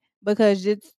today because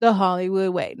it's the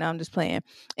Hollywood way. No, I'm just playing.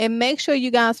 And make sure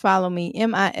you guys follow me,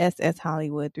 MISS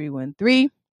Hollywood 313.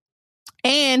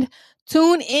 And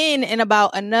tune in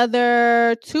about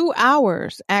another 2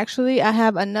 hours. Actually, I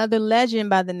have another legend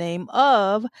by the name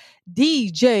of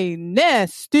DJ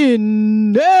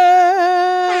Nastiness.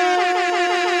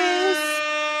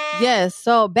 Yes,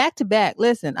 so back to back.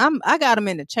 Listen, I got him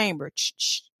in the chamber.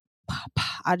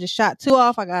 I just shot 2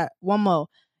 off. I got one more.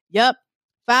 Yep.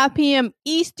 5 p.m.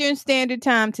 Eastern Standard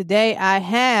Time today. I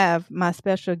have my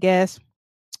special guest,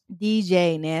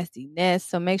 DJ Nastiness.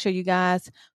 So make sure you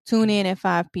guys tune in at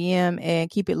 5 p.m. and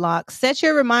keep it locked. Set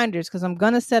your reminders because I'm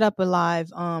going to set up a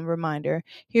live reminder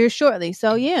here shortly.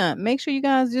 So yeah, make sure you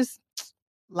guys just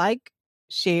like,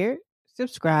 share,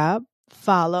 subscribe,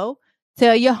 follow,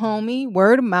 tell your homie,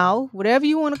 word of mouth, whatever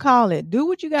you want to call it. Do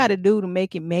what you got to do to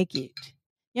make it.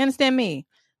 You understand me?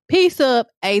 Peace up,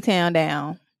 A-Town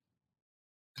down.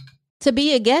 To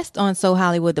be a guest on So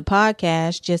Hollywood the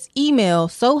Podcast, just email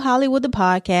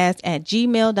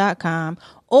sohollywoodthepodcast@gmail.com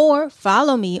or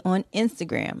follow me on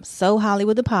Instagram, So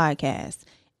Hollywood the Podcast,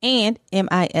 and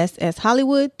MISS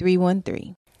Hollywood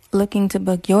 313. Looking to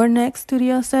book your next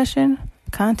studio session?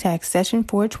 Contact Session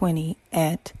 420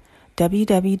 at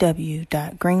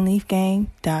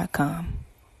www.greenleafgang.com.